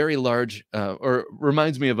of a very large, or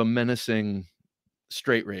reminds me of a menacing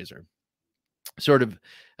straight razor. Sort of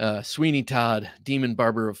Sweeney Todd, Demon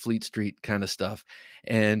Barber of Fleet Street kind of stuff.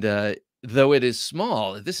 And though it is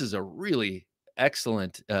small, this is a really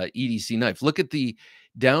excellent EDC knife. Look at the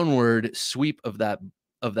downward sweep of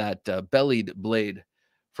that bellied blade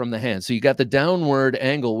from the hand. So you got the downward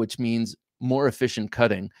angle, which means more efficient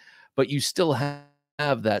cutting, but you still have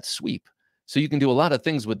that sweep. So you can do a lot of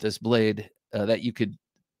things with this blade that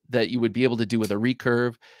you would be able to do with a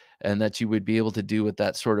recurve, and that you would be able to do with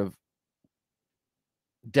that sort of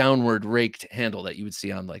downward raked handle that you would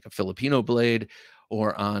see on like a Filipino blade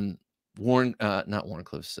or on not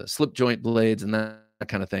Wharncliffe's, slip joint blades and that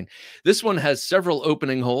kind of thing. This one has several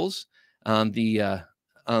opening holes on the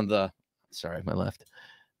sorry, my left,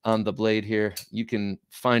 on the blade here. You can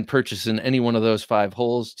find purchase in any one of those 5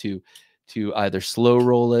 holes to either slow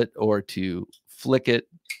roll it or to flick it.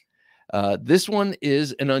 This one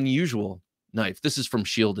is an unusual knife. This is from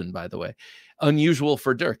Shielden, by the way. Unusual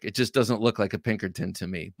for Dirk. It just doesn't look like a Pinkerton to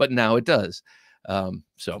me, but now it does.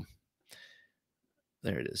 So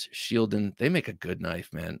there it is. Shielden. They make a good knife,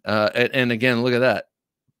 man. And again, look at that.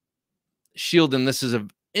 Shielden, this is an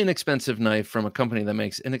inexpensive knife from a company that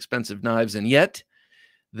makes inexpensive knives, and yet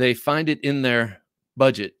they find it in their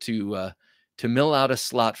budget to mill out a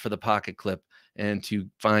slot for the pocket clip and to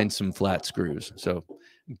find some flat screws. So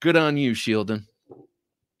good on you, Shielden.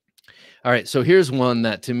 All right, so here's one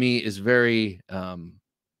that to me is very,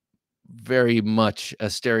 very much a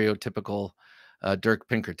stereotypical Dirk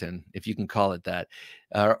Pinkerton, if you can call it that.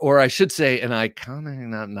 Or I should say an iconic,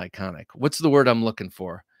 not an iconic. What's the word I'm looking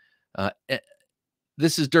for?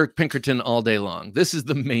 This is Dirk Pinkerton all day long. This is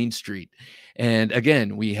the main street. And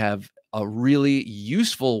again, we have a really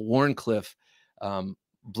useful Wharncliffe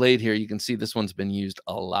blade here. You can see this one's been used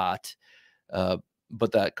a lot,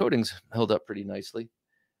 but that coating's held up pretty nicely.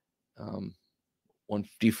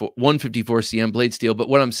 154 cm blade steel. But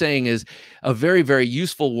what I'm saying is a very, very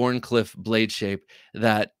useful Wharncliffe blade shape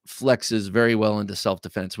that flexes very well into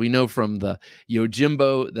self-defense. We know from the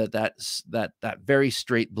Yojimbo that very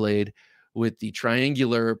straight blade with the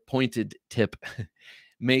triangular pointed tip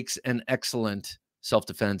makes an excellent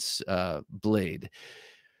self-defense blade.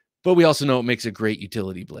 But we also know it makes a great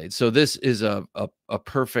utility blade. So this is a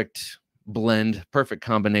perfect blend, perfect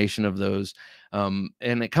combination of those. And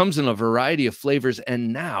it comes in a variety of flavors.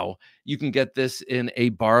 And now you can get this in a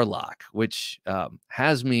bar lock, which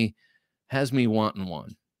has me wanting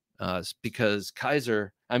one. Because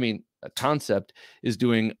Kizer, Concept is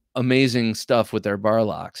doing amazing stuff with their bar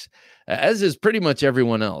locks, as is pretty much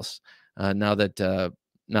everyone else. Now that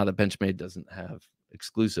Benchmade doesn't have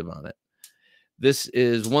exclusive on it. This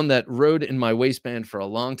is one that rode in my waistband for a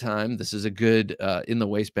long time. This is a good in the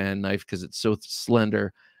waistband knife because it's so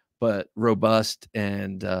slender, but robust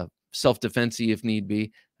and self-defensey if need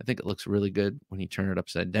be. I think it looks really good when you turn it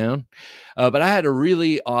upside down. But I had a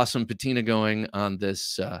really awesome patina going on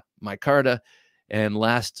this micarta. And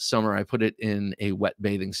last summer, I put it in a wet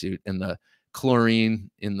bathing suit, and the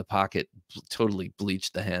chlorine in the pocket totally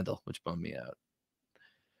bleached the handle, which bummed me out.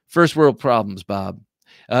 First world problems, Bob.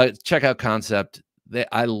 Check out Concept.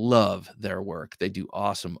 I love their work. They do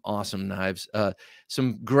awesome knives.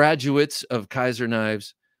 Some graduates of Kizer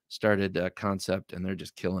Knives started Concept, and they're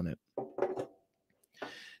just killing it.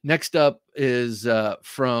 Next up is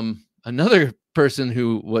from another person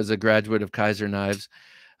who was a graduate of Kizer Knives.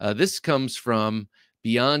 This comes from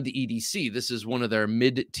Beyond EDC. This is one of their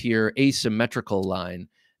mid-tier asymmetrical line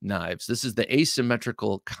knives. This is the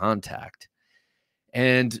asymmetrical contact.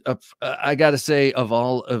 And I got to say, of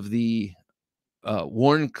all of the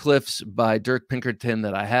Wharncliffes by Dirk Pinkerton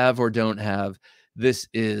that I have or don't have, this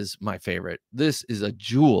is my favorite. This is a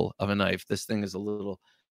jewel of a knife. This thing is a little,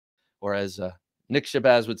 or as Nick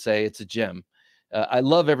Shabazz would say, it's a gem. I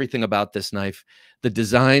love everything about this knife. The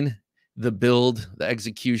design, the build, the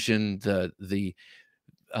execution, the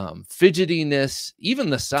fidgetiness, even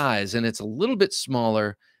the size, and it's a little bit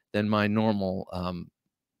smaller than my normal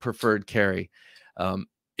preferred carry.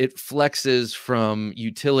 It flexes from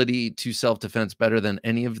utility to self-defense better than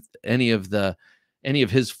any of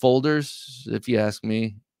his folders, if you ask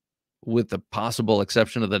me, with the possible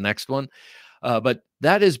exception of the next one. But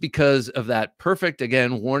that is because of that perfect,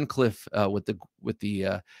 again, Wharncliffe with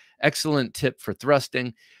the excellent tip for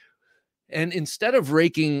thrusting. And instead of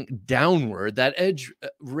raking downward, that edge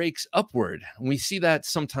rakes upward. And we see that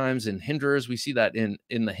sometimes in hinderers. We see that in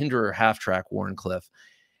the hinderer half-track Wharncliffe.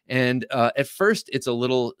 And at first, it's a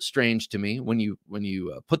little strange to me when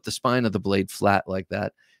you put the spine of the blade flat like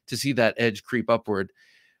that to see that edge creep upward.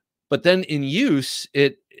 But then in use,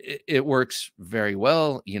 it works very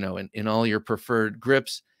well, in all your preferred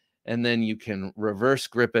grips. And then you can reverse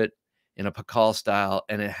grip it in a Pakal style,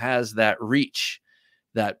 and it has that reach,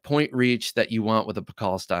 that point reach that you want with a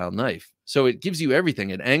Pakal style knife. So it gives you everything.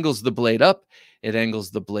 It angles the blade up, it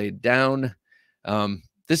angles the blade down.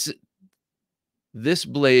 This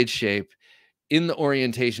blade shape in the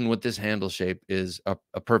orientation with this handle shape is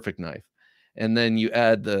a perfect knife. And then you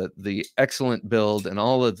add the excellent build and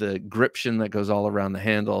all of the gription that goes all around the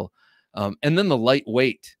handle. And then the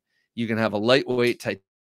lightweight. You can have a lightweight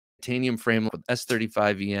titanium frame with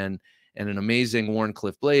S35VN and an amazing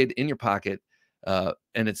Wharncliffe blade in your pocket,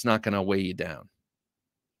 and it's not going to weigh you down.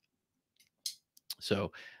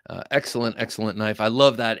 So excellent knife. I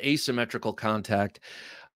love that asymmetrical contact.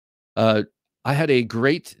 I had a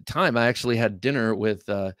great time. I actually had dinner with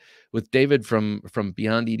David from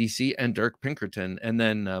Beyond EDC and Dirk Pinkerton, and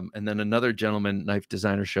then another gentleman knife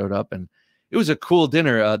designer showed up, and it was a cool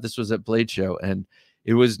dinner. This was at Blade Show, and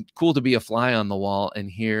it was cool to be a fly on the wall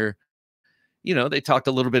and hear you know, they talked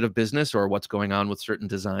a little bit of business or what's going on with certain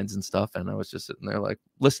designs and stuff. And I was just sitting there like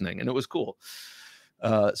listening, and it was cool.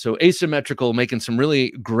 So Asymmetrical making some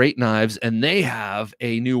really great knives, and they have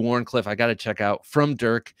a new Wharncliffe I got to check out from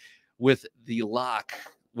Dirk with the lock,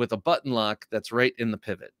 with a button lock that's right in the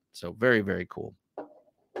pivot. So very, very cool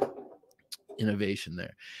innovation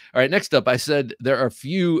there. All right, next up, I said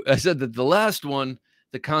that the last one,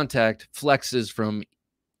 the Contact, flexes from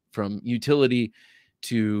utility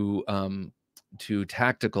to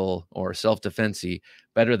tactical or self-defensey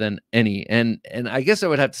better than any. And I guess I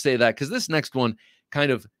would have to say that because this next one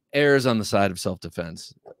kind of errs on the side of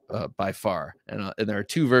self-defense by far. And there are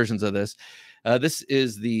two versions of this. This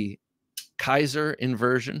is the Kizer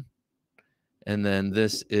inversion, and then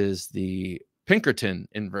this is the Pinkerton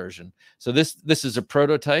inversion. So this is a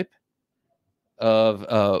prototype of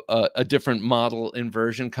a different model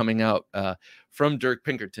inversion coming out from Dirk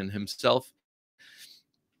Pinkerton himself.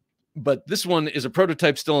 But this one is a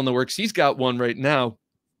prototype still in the works. He's got one right now,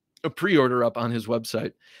 a pre-order up on his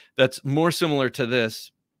website that's more similar to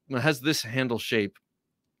this. It has this handle shape,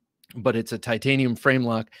 but it's a titanium frame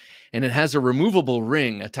lock, and it has a removable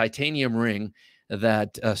ring, a titanium ring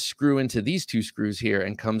that screw into these two screws here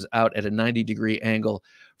and comes out at a 90-degree angle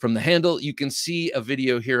from the handle. You can see a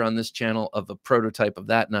video here on this channel of a prototype of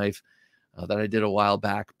that knife that I did a while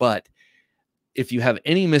back. But if you have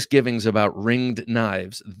any misgivings about ringed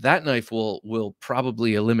knives, that knife will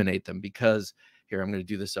probably eliminate them, because here, I'm going to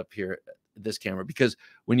do this up here, this camera, because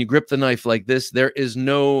when you grip the knife like this, there is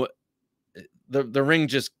no, the ring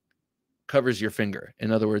just covers your finger.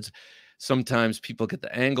 In other words, sometimes people get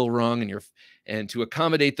the angle wrong, and to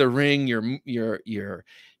accommodate the ring, you're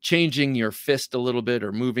changing your fist a little bit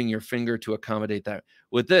or moving your finger to accommodate that.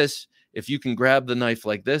 With this, if you can grab the knife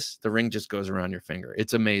like this, the ring just goes around your finger.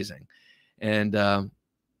 It's amazing. And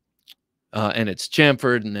it's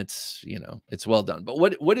chamfered, and it's, you know, it's well done. But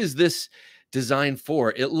what is this designed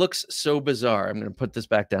for? It looks so bizarre. I'm going to put this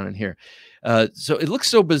back down in here. So it looks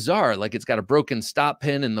so bizarre, like it's got a broken stop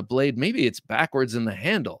pin in the blade. Maybe it's backwards in the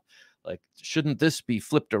handle. Like, shouldn't this be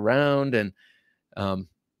flipped around? And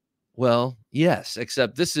well, yes,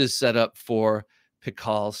 except this is set up for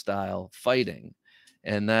Pikal style fighting,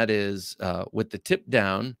 and that is with the tip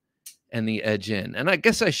down and the edge in. And I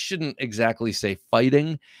guess I shouldn't exactly say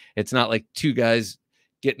fighting. It's not like two guys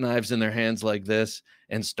get knives in their hands like this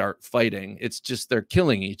and start fighting. It's just they're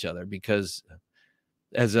killing each other, because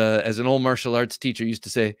as an old martial arts teacher used to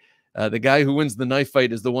say, the guy who wins the knife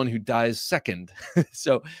fight is the one who dies second.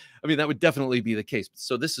 So, I mean, that would definitely be the case.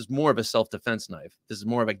 So this is more of a self-defense knife. This is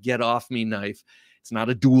more of a get-off-me knife. It's not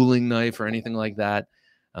a dueling knife or anything like that.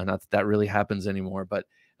 Not that really happens anymore, but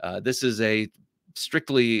this is a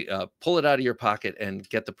strictly pull it out of your pocket and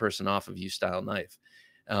get the person off of you style knife.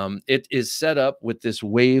 It is set up with this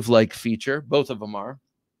wave-like feature. Both of them are.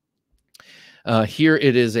 Here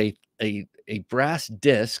it is a brass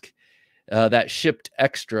disc that shipped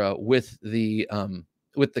extra with the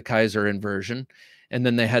Kizer inversion, and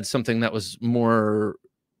then they had something that was more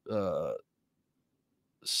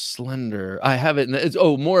slender. I have it. It's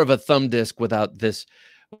more of a thumb disc without this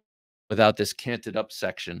canted up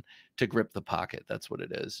section to grip the pocket. That's what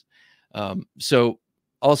it is. So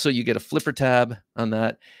also you get a flipper tab on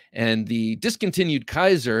that, and the discontinued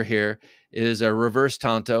Kizer here is a reverse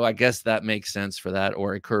Tonto. I guess that makes sense for that,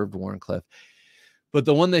 or a curved Wharncliffe. But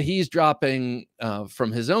the one that he's dropping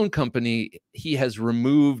from his own company, he has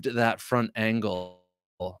removed that front angle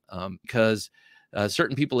because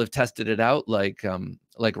certain people have tested it out, like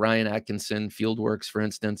Ryan Atkinson, Fieldworks, for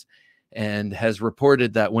instance, and has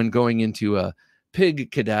reported that when going into a pig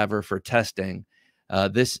cadaver for testing,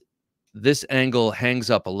 this angle hangs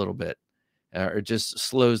up a little bit, or just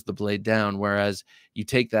slows the blade down, whereas you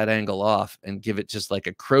take that angle off and give it just like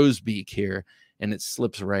a crow's beak here, and it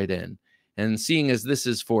slips right in. And seeing as this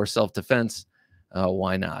is for self-defense,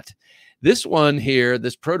 why not? This one here,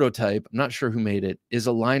 this prototype, I'm not sure who made it, is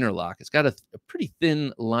a liner lock. It's got a pretty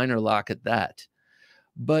thin liner lock at that.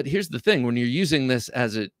 But here's the thing. When you're using this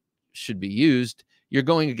as it should be used, you're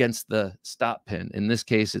going against the stop pin. In this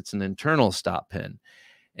case, it's an internal stop pin.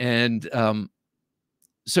 And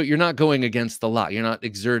so you're not going against the lock. You're not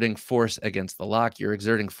exerting force against the lock. You're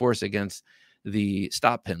exerting force against the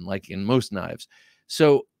stop pin, like in most knives.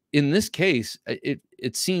 So in this case,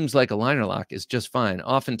 it seems like a liner lock is just fine.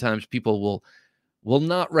 Oftentimes, people will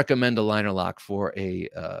not recommend a liner lock for a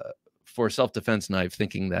self-defense knife,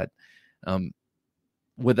 thinking that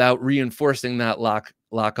without reinforcing that lock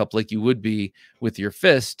up like you would be with your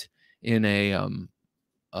fist in a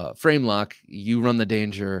frame lock, you run the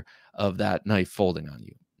danger of that knife folding on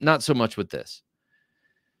you. Not so much with this.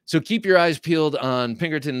 So keep your eyes peeled on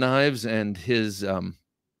Pinkerton Knives and his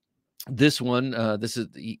this one. This is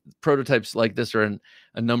the prototypes like this are in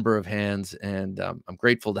a number of hands, and I'm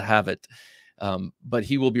grateful to have it. But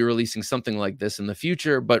he will be releasing something like this in the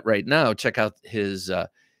future. But right now, check out his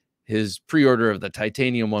pre-order of the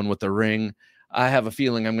titanium one with the ring. I have a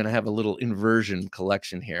feeling I'm going to have a little inversion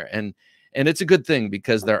collection here, and it's a good thing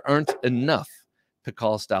because there aren't enough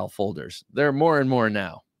Pikal style folders. There are more and more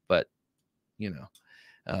now, but you know.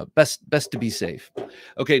 Best to be safe.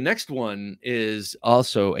 Okay, next one is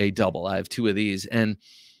also a double. I have two of these, and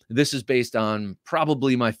this is based on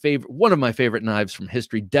probably one of my favorite knives from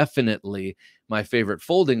history, definitely my favorite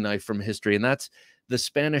folding knife from history, and that's the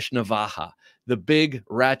Spanish Navaja, the big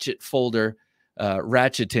ratchet folder,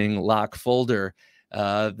 ratcheting lock folder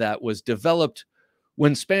that was developed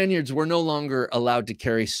when Spaniards were no longer allowed to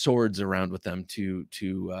carry swords around with them to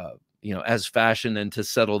as fashion and to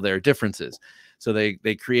settle their differences. So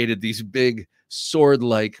they created these big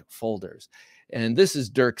sword-like folders. And this is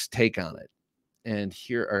Dirk's take on it. And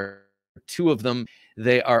here are two of them.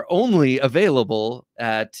 They are only available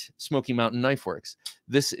at Smoky Mountain Knife Works.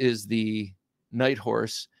 This is the Night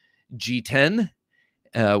Horse G10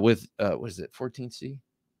 with, what is it, 14C?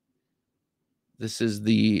 This is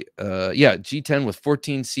the, G10 with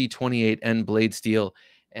 14C28N blade steel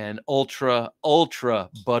and ultra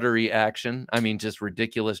buttery action. I mean, just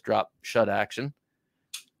ridiculous drop shut action.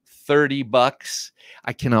 $30.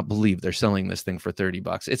 I cannot believe they're selling this thing for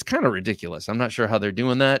 $30. It's kind of ridiculous. I'm not sure how they're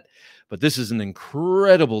doing that, but this is an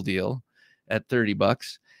incredible deal at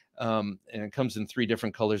 $30. And it comes in 3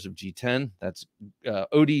 different colors of G10. That's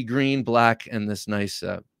OD green, black, and this nice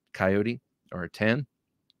coyote or tan.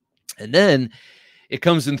 And then it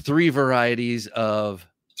comes in 3 varieties of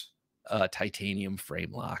titanium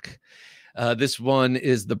frame lock. This one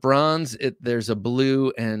is the bronze. There's a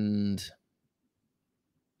blue and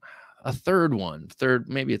a third one.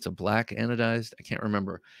 Maybe it's a black anodized. I can't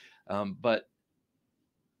remember. But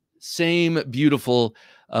same beautiful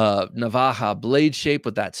Navaja blade shape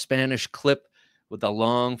with that Spanish clip with a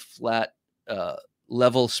long, flat,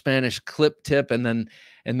 level Spanish clip tip, and then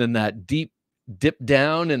that deep dip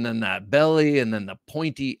down, and then that belly, and then the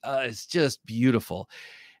pointy. It's just beautiful.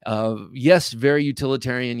 Yes, very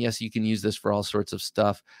utilitarian. Yes, you can use this for all sorts of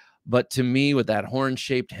stuff. But to me, with that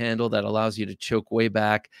horn-shaped handle that allows you to choke way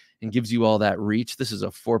back and gives you all that reach, this is a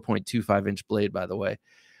 4.25-inch blade, by the way.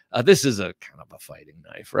 This is a kind of a fighting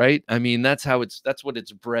knife, right? I mean, that's what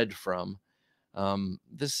it's bred from.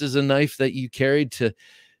 This is a knife that you carried to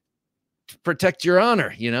protect your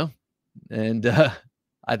honor, and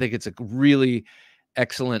I think it's a really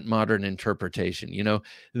excellent modern interpretation.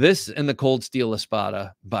 This and the Cold Steel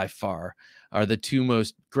Espada by far are the 2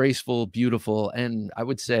 most graceful, beautiful, and I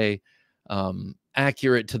would say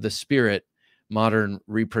accurate to the spirit modern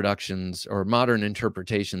reproductions or modern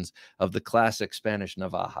interpretations of the classic Spanish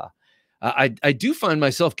Navaja. I do find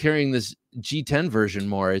myself carrying this G10 version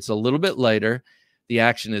more. It's a little bit lighter. The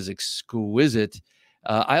action is exquisite.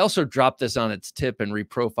 I also dropped this on its tip and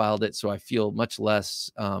reprofiled it, so I feel much less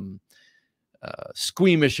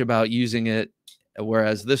squeamish about using it,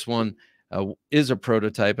 whereas this one is a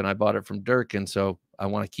prototype, and I bought it from Dirk, and so I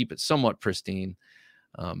want to keep it somewhat pristine.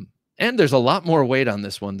 And there's a lot more weight on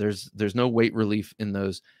this one. There's no weight relief in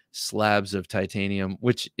those slabs of titanium,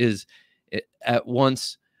 which is at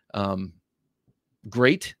once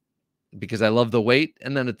great because I love the weight,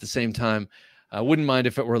 and then at the same time, I wouldn't mind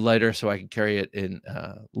if it were lighter, so I could carry it in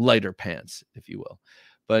lighter pants, if you will.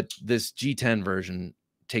 But this G10 version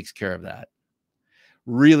takes care of that.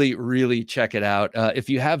 Really, really check it out. If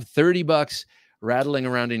you have $30 rattling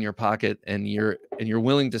around in your pocket and you're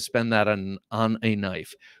willing to spend that on a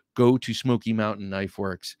knife, go to Smoky Mountain Knife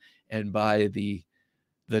Works and buy the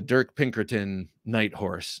Dirk Pinkerton Night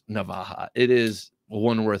Horse Navaja. It is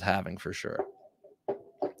one worth having for sure.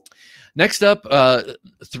 Next up,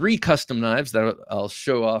 3 custom knives that I'll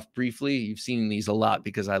show off briefly. You've seen these a lot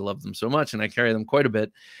because I love them so much and I carry them quite a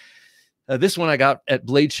bit. This one I got at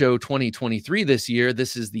Blade Show 2023 this year.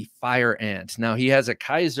 This is the Fire Ant. Now, he has a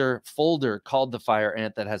Kizer folder called the Fire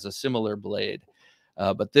Ant that has a similar blade,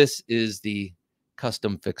 but this is the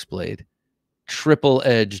custom fixed blade,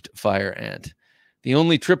 triple-edged Fire Ant. The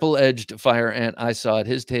only triple-edged Fire Ant I saw at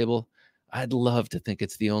his table. I'd love to think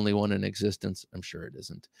it's the only one in existence. I'm sure it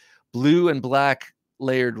isn't. Blue and black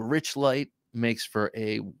layered rich light makes for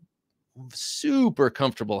a super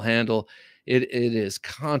comfortable handle. It is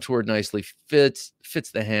contoured nicely, fits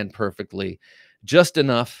the hand perfectly, just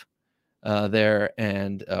enough there,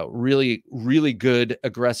 and really, really good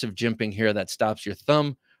aggressive jimping here that stops your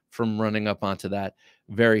thumb from running up onto that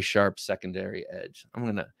very sharp secondary edge. I'm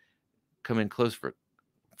going to come in close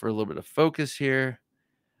for for a little bit of focus here.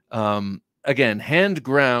 Again, hand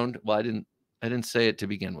ground. Well, I didn't say it to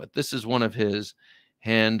begin with. This is one of his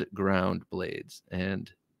hand ground blades, and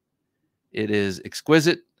it is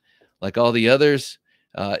exquisite, like all the others.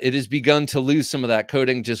 It has begun to lose some of that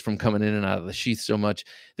coating just from coming in and out of the sheath so much.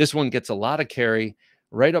 This one gets a lot of carry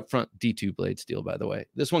right up front. D2 blade steel, by the way.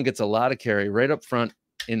 This one gets a lot of carry right up front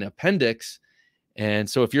in appendix. And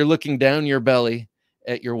so if you're looking down your belly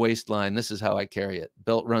at your waistline, this is how I carry it.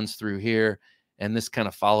 Belt runs through here, and this kind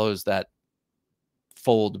of follows that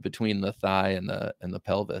fold between the thigh and the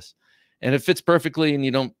pelvis. And it fits perfectly, and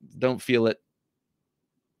you don't feel it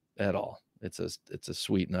at all. It's a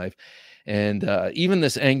sweet knife. And even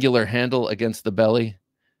this angular handle against the belly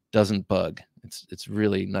doesn't bug. It's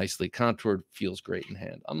really nicely contoured, feels great in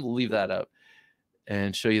hand. I'm gonna leave that out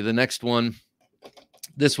and show you the next one.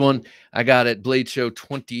 This one I got at Blade Show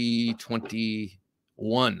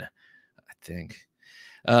 2021, I think.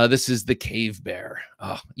 This is the Cave Bear.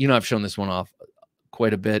 Oh, I've shown this one off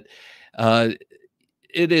quite a bit.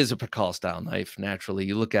 It is a Pakal style knife. Naturally,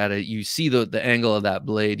 you look at it, you see the angle of that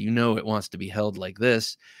blade. It wants to be held like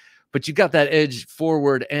this, but you got that edge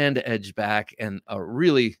forward and edge back, and a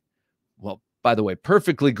really, well, by the way,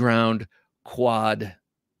 perfectly ground quad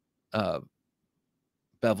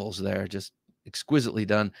bevels there, just exquisitely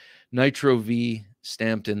done. Nitro V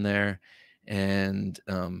stamped in there, and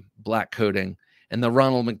black coating, and the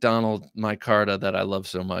Ronald McDonald micarta that I love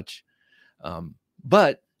so much.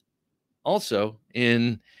 But also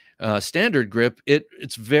in standard grip,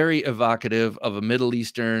 it's very evocative of a Middle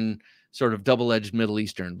Eastern, sort of double-edged Middle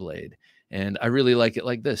Eastern blade. And I really like it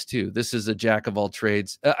like this too. This is a jack of all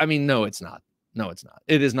trades. I mean, no, it's not. No, it's not.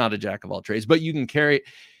 It is not a jack of all trades, but you can carry it,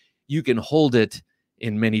 you can hold it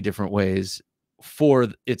in many different ways for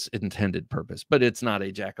its intended purpose, but it's not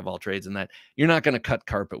a jack of all trades in that you're not going to cut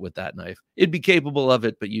carpet with that knife. It'd be capable of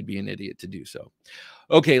it, but you'd be an idiot to do so.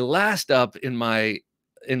 Okay, last up in my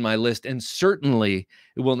list, and certainly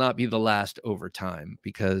it will not be the last over time,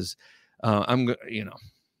 because there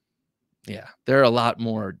are a lot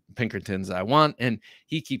more Pinkertons I want, and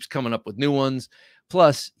he keeps coming up with new ones.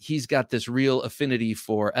 Plus, he's got this real affinity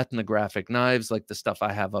for ethnographic knives, like the stuff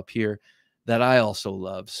I have up here, that I also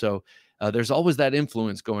love. So there's always that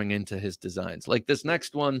influence going into his designs. Like this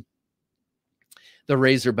next one, the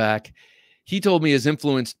Razorback, he told me is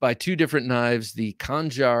influenced by two different knives, the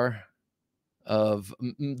Khanjar of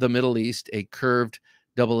the Middle East, a curved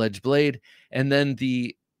double-edged blade, and then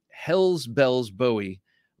the Hell's Bells Bowie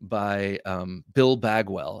by Bill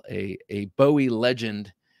Bagwell, a Bowie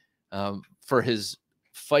legend for his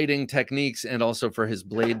fighting techniques and also for his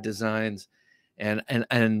blade designs. And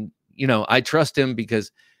I trust him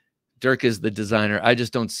because Dirk is the designer. I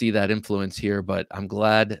just don't see that influence here, but I'm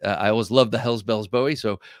glad. I always loved the Hell's Bells Bowie,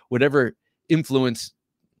 so whatever influence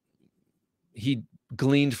he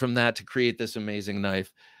gleaned from that to create this amazing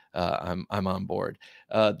knife, I'm on board.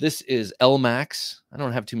 This is LMAX. I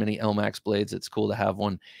don't have too many LMAX blades. It's cool to have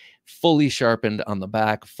one fully sharpened on the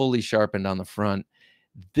back, fully sharpened on the front.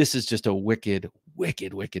 This is just a wicked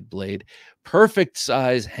blade. Perfect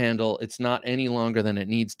size handle. It's not any longer than it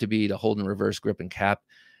needs to be to hold in reverse grip and cap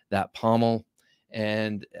that pommel,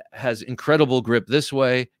 and has incredible grip this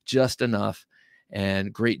way, just enough,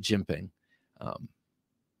 and great jimping.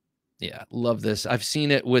 Yeah, love this. I've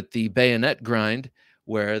seen it with the bayonet grind,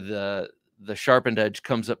 where the sharpened edge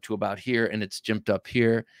comes up to about here and it's jimped up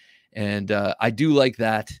here. And I do like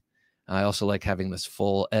that. I also like having this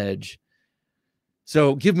full edge.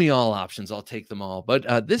 So give me all options. I'll take them all.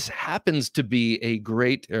 But this happens to be a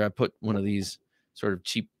great, or I put one of these sort of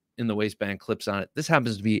cheap in the waistband clips on it. This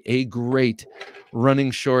happens to be a great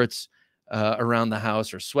running shorts around the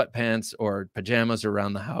house, or sweatpants or pajamas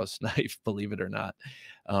around the house knife, believe it or not.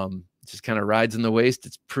 Just kind of rides in the waist.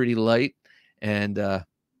 It's pretty light. And,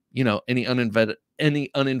 any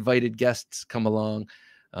uninvited guests come along,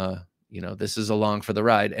 this is along for the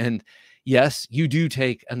ride. And yes, you do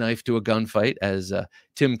take a knife to a gunfight, as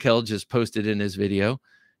Tim Kell just posted in his video.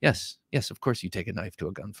 Yes, of course you take a knife to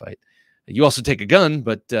a gunfight. You also take a gun,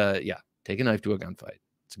 but take a knife to a gunfight.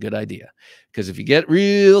 It's a good idea, because if you get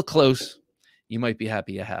real close, you might be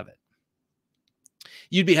happy you have it.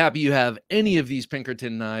 You'd be happy you have any of these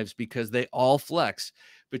Pinkerton knives, because they all flex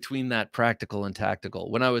between that practical and tactical.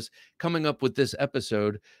 When I was coming up with this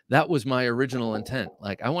episode, that was my original intent.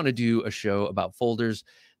 Like, I want to do a show about folders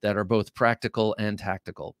that are both practical and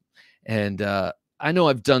tactical. And I know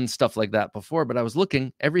I've done stuff like that before, but I was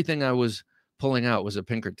looking, everything I was pulling out was a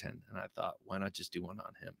Pinkerton, and I thought, why not just do one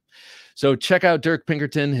on him? So check out Dirk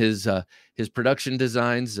Pinkerton, his production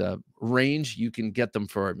designs range. You can get them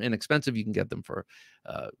for inexpensive. You can get them for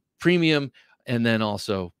premium. And then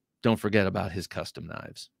also, don't forget about his custom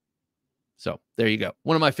knives. So there you go.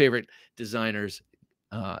 One of my favorite designers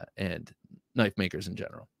and knife makers in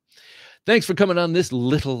general. Thanks for coming on this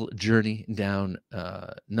little journey down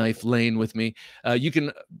knife lane with me. You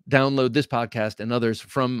can download this podcast and others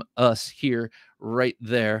from us here, right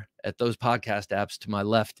there at those podcast apps to my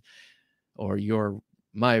left, or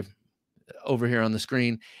my over here on the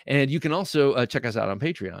screen. And you can also check us out on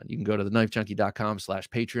Patreon. You can go to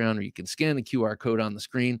TheKnifeJunkie.com/Patreon, or you can scan the QR code on the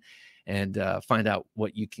screen and find out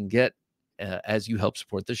what you can get as you help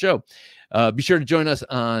support the show. Be sure to join us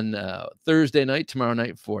on Thursday night, tomorrow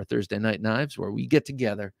night, for Thursday Night Knives, where we get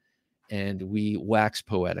together and we wax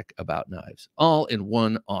poetic about knives, all in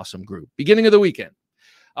one awesome group. Beginning of the weekend.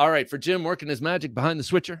 All right, for Jim working his magic behind the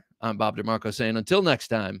switcher, I'm Bob DeMarco saying until next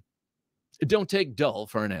time, don't take dull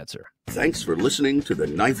for an answer. Thanks for listening to the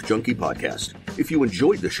Knife Junkie podcast. If you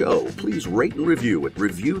enjoyed the show, please rate and review at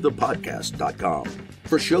reviewthepodcast.com.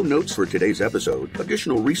 For show notes for today's episode,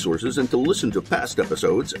 additional resources, and to listen to past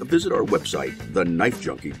episodes, visit our website,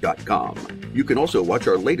 TheKnifeJunkie.com. You can also watch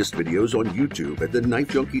our latest videos on YouTube at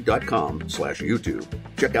TheKnifeJunkie.com/YouTube.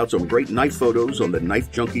 Check out some great knife photos on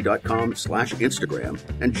TheKnifeJunkie.com/Instagram,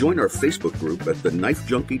 and join our Facebook group at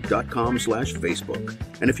TheKnifeJunkie.com/Facebook.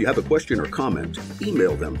 And if you have a question or comment,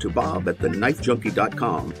 email them to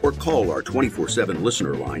bob@TheKnifeJunkie.com or call our 24/7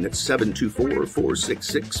 listener line at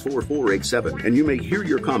 724-466-4487, and you may hear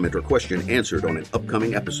your comment or question answered on an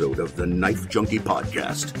upcoming episode of the Knife Junkie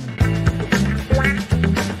podcast.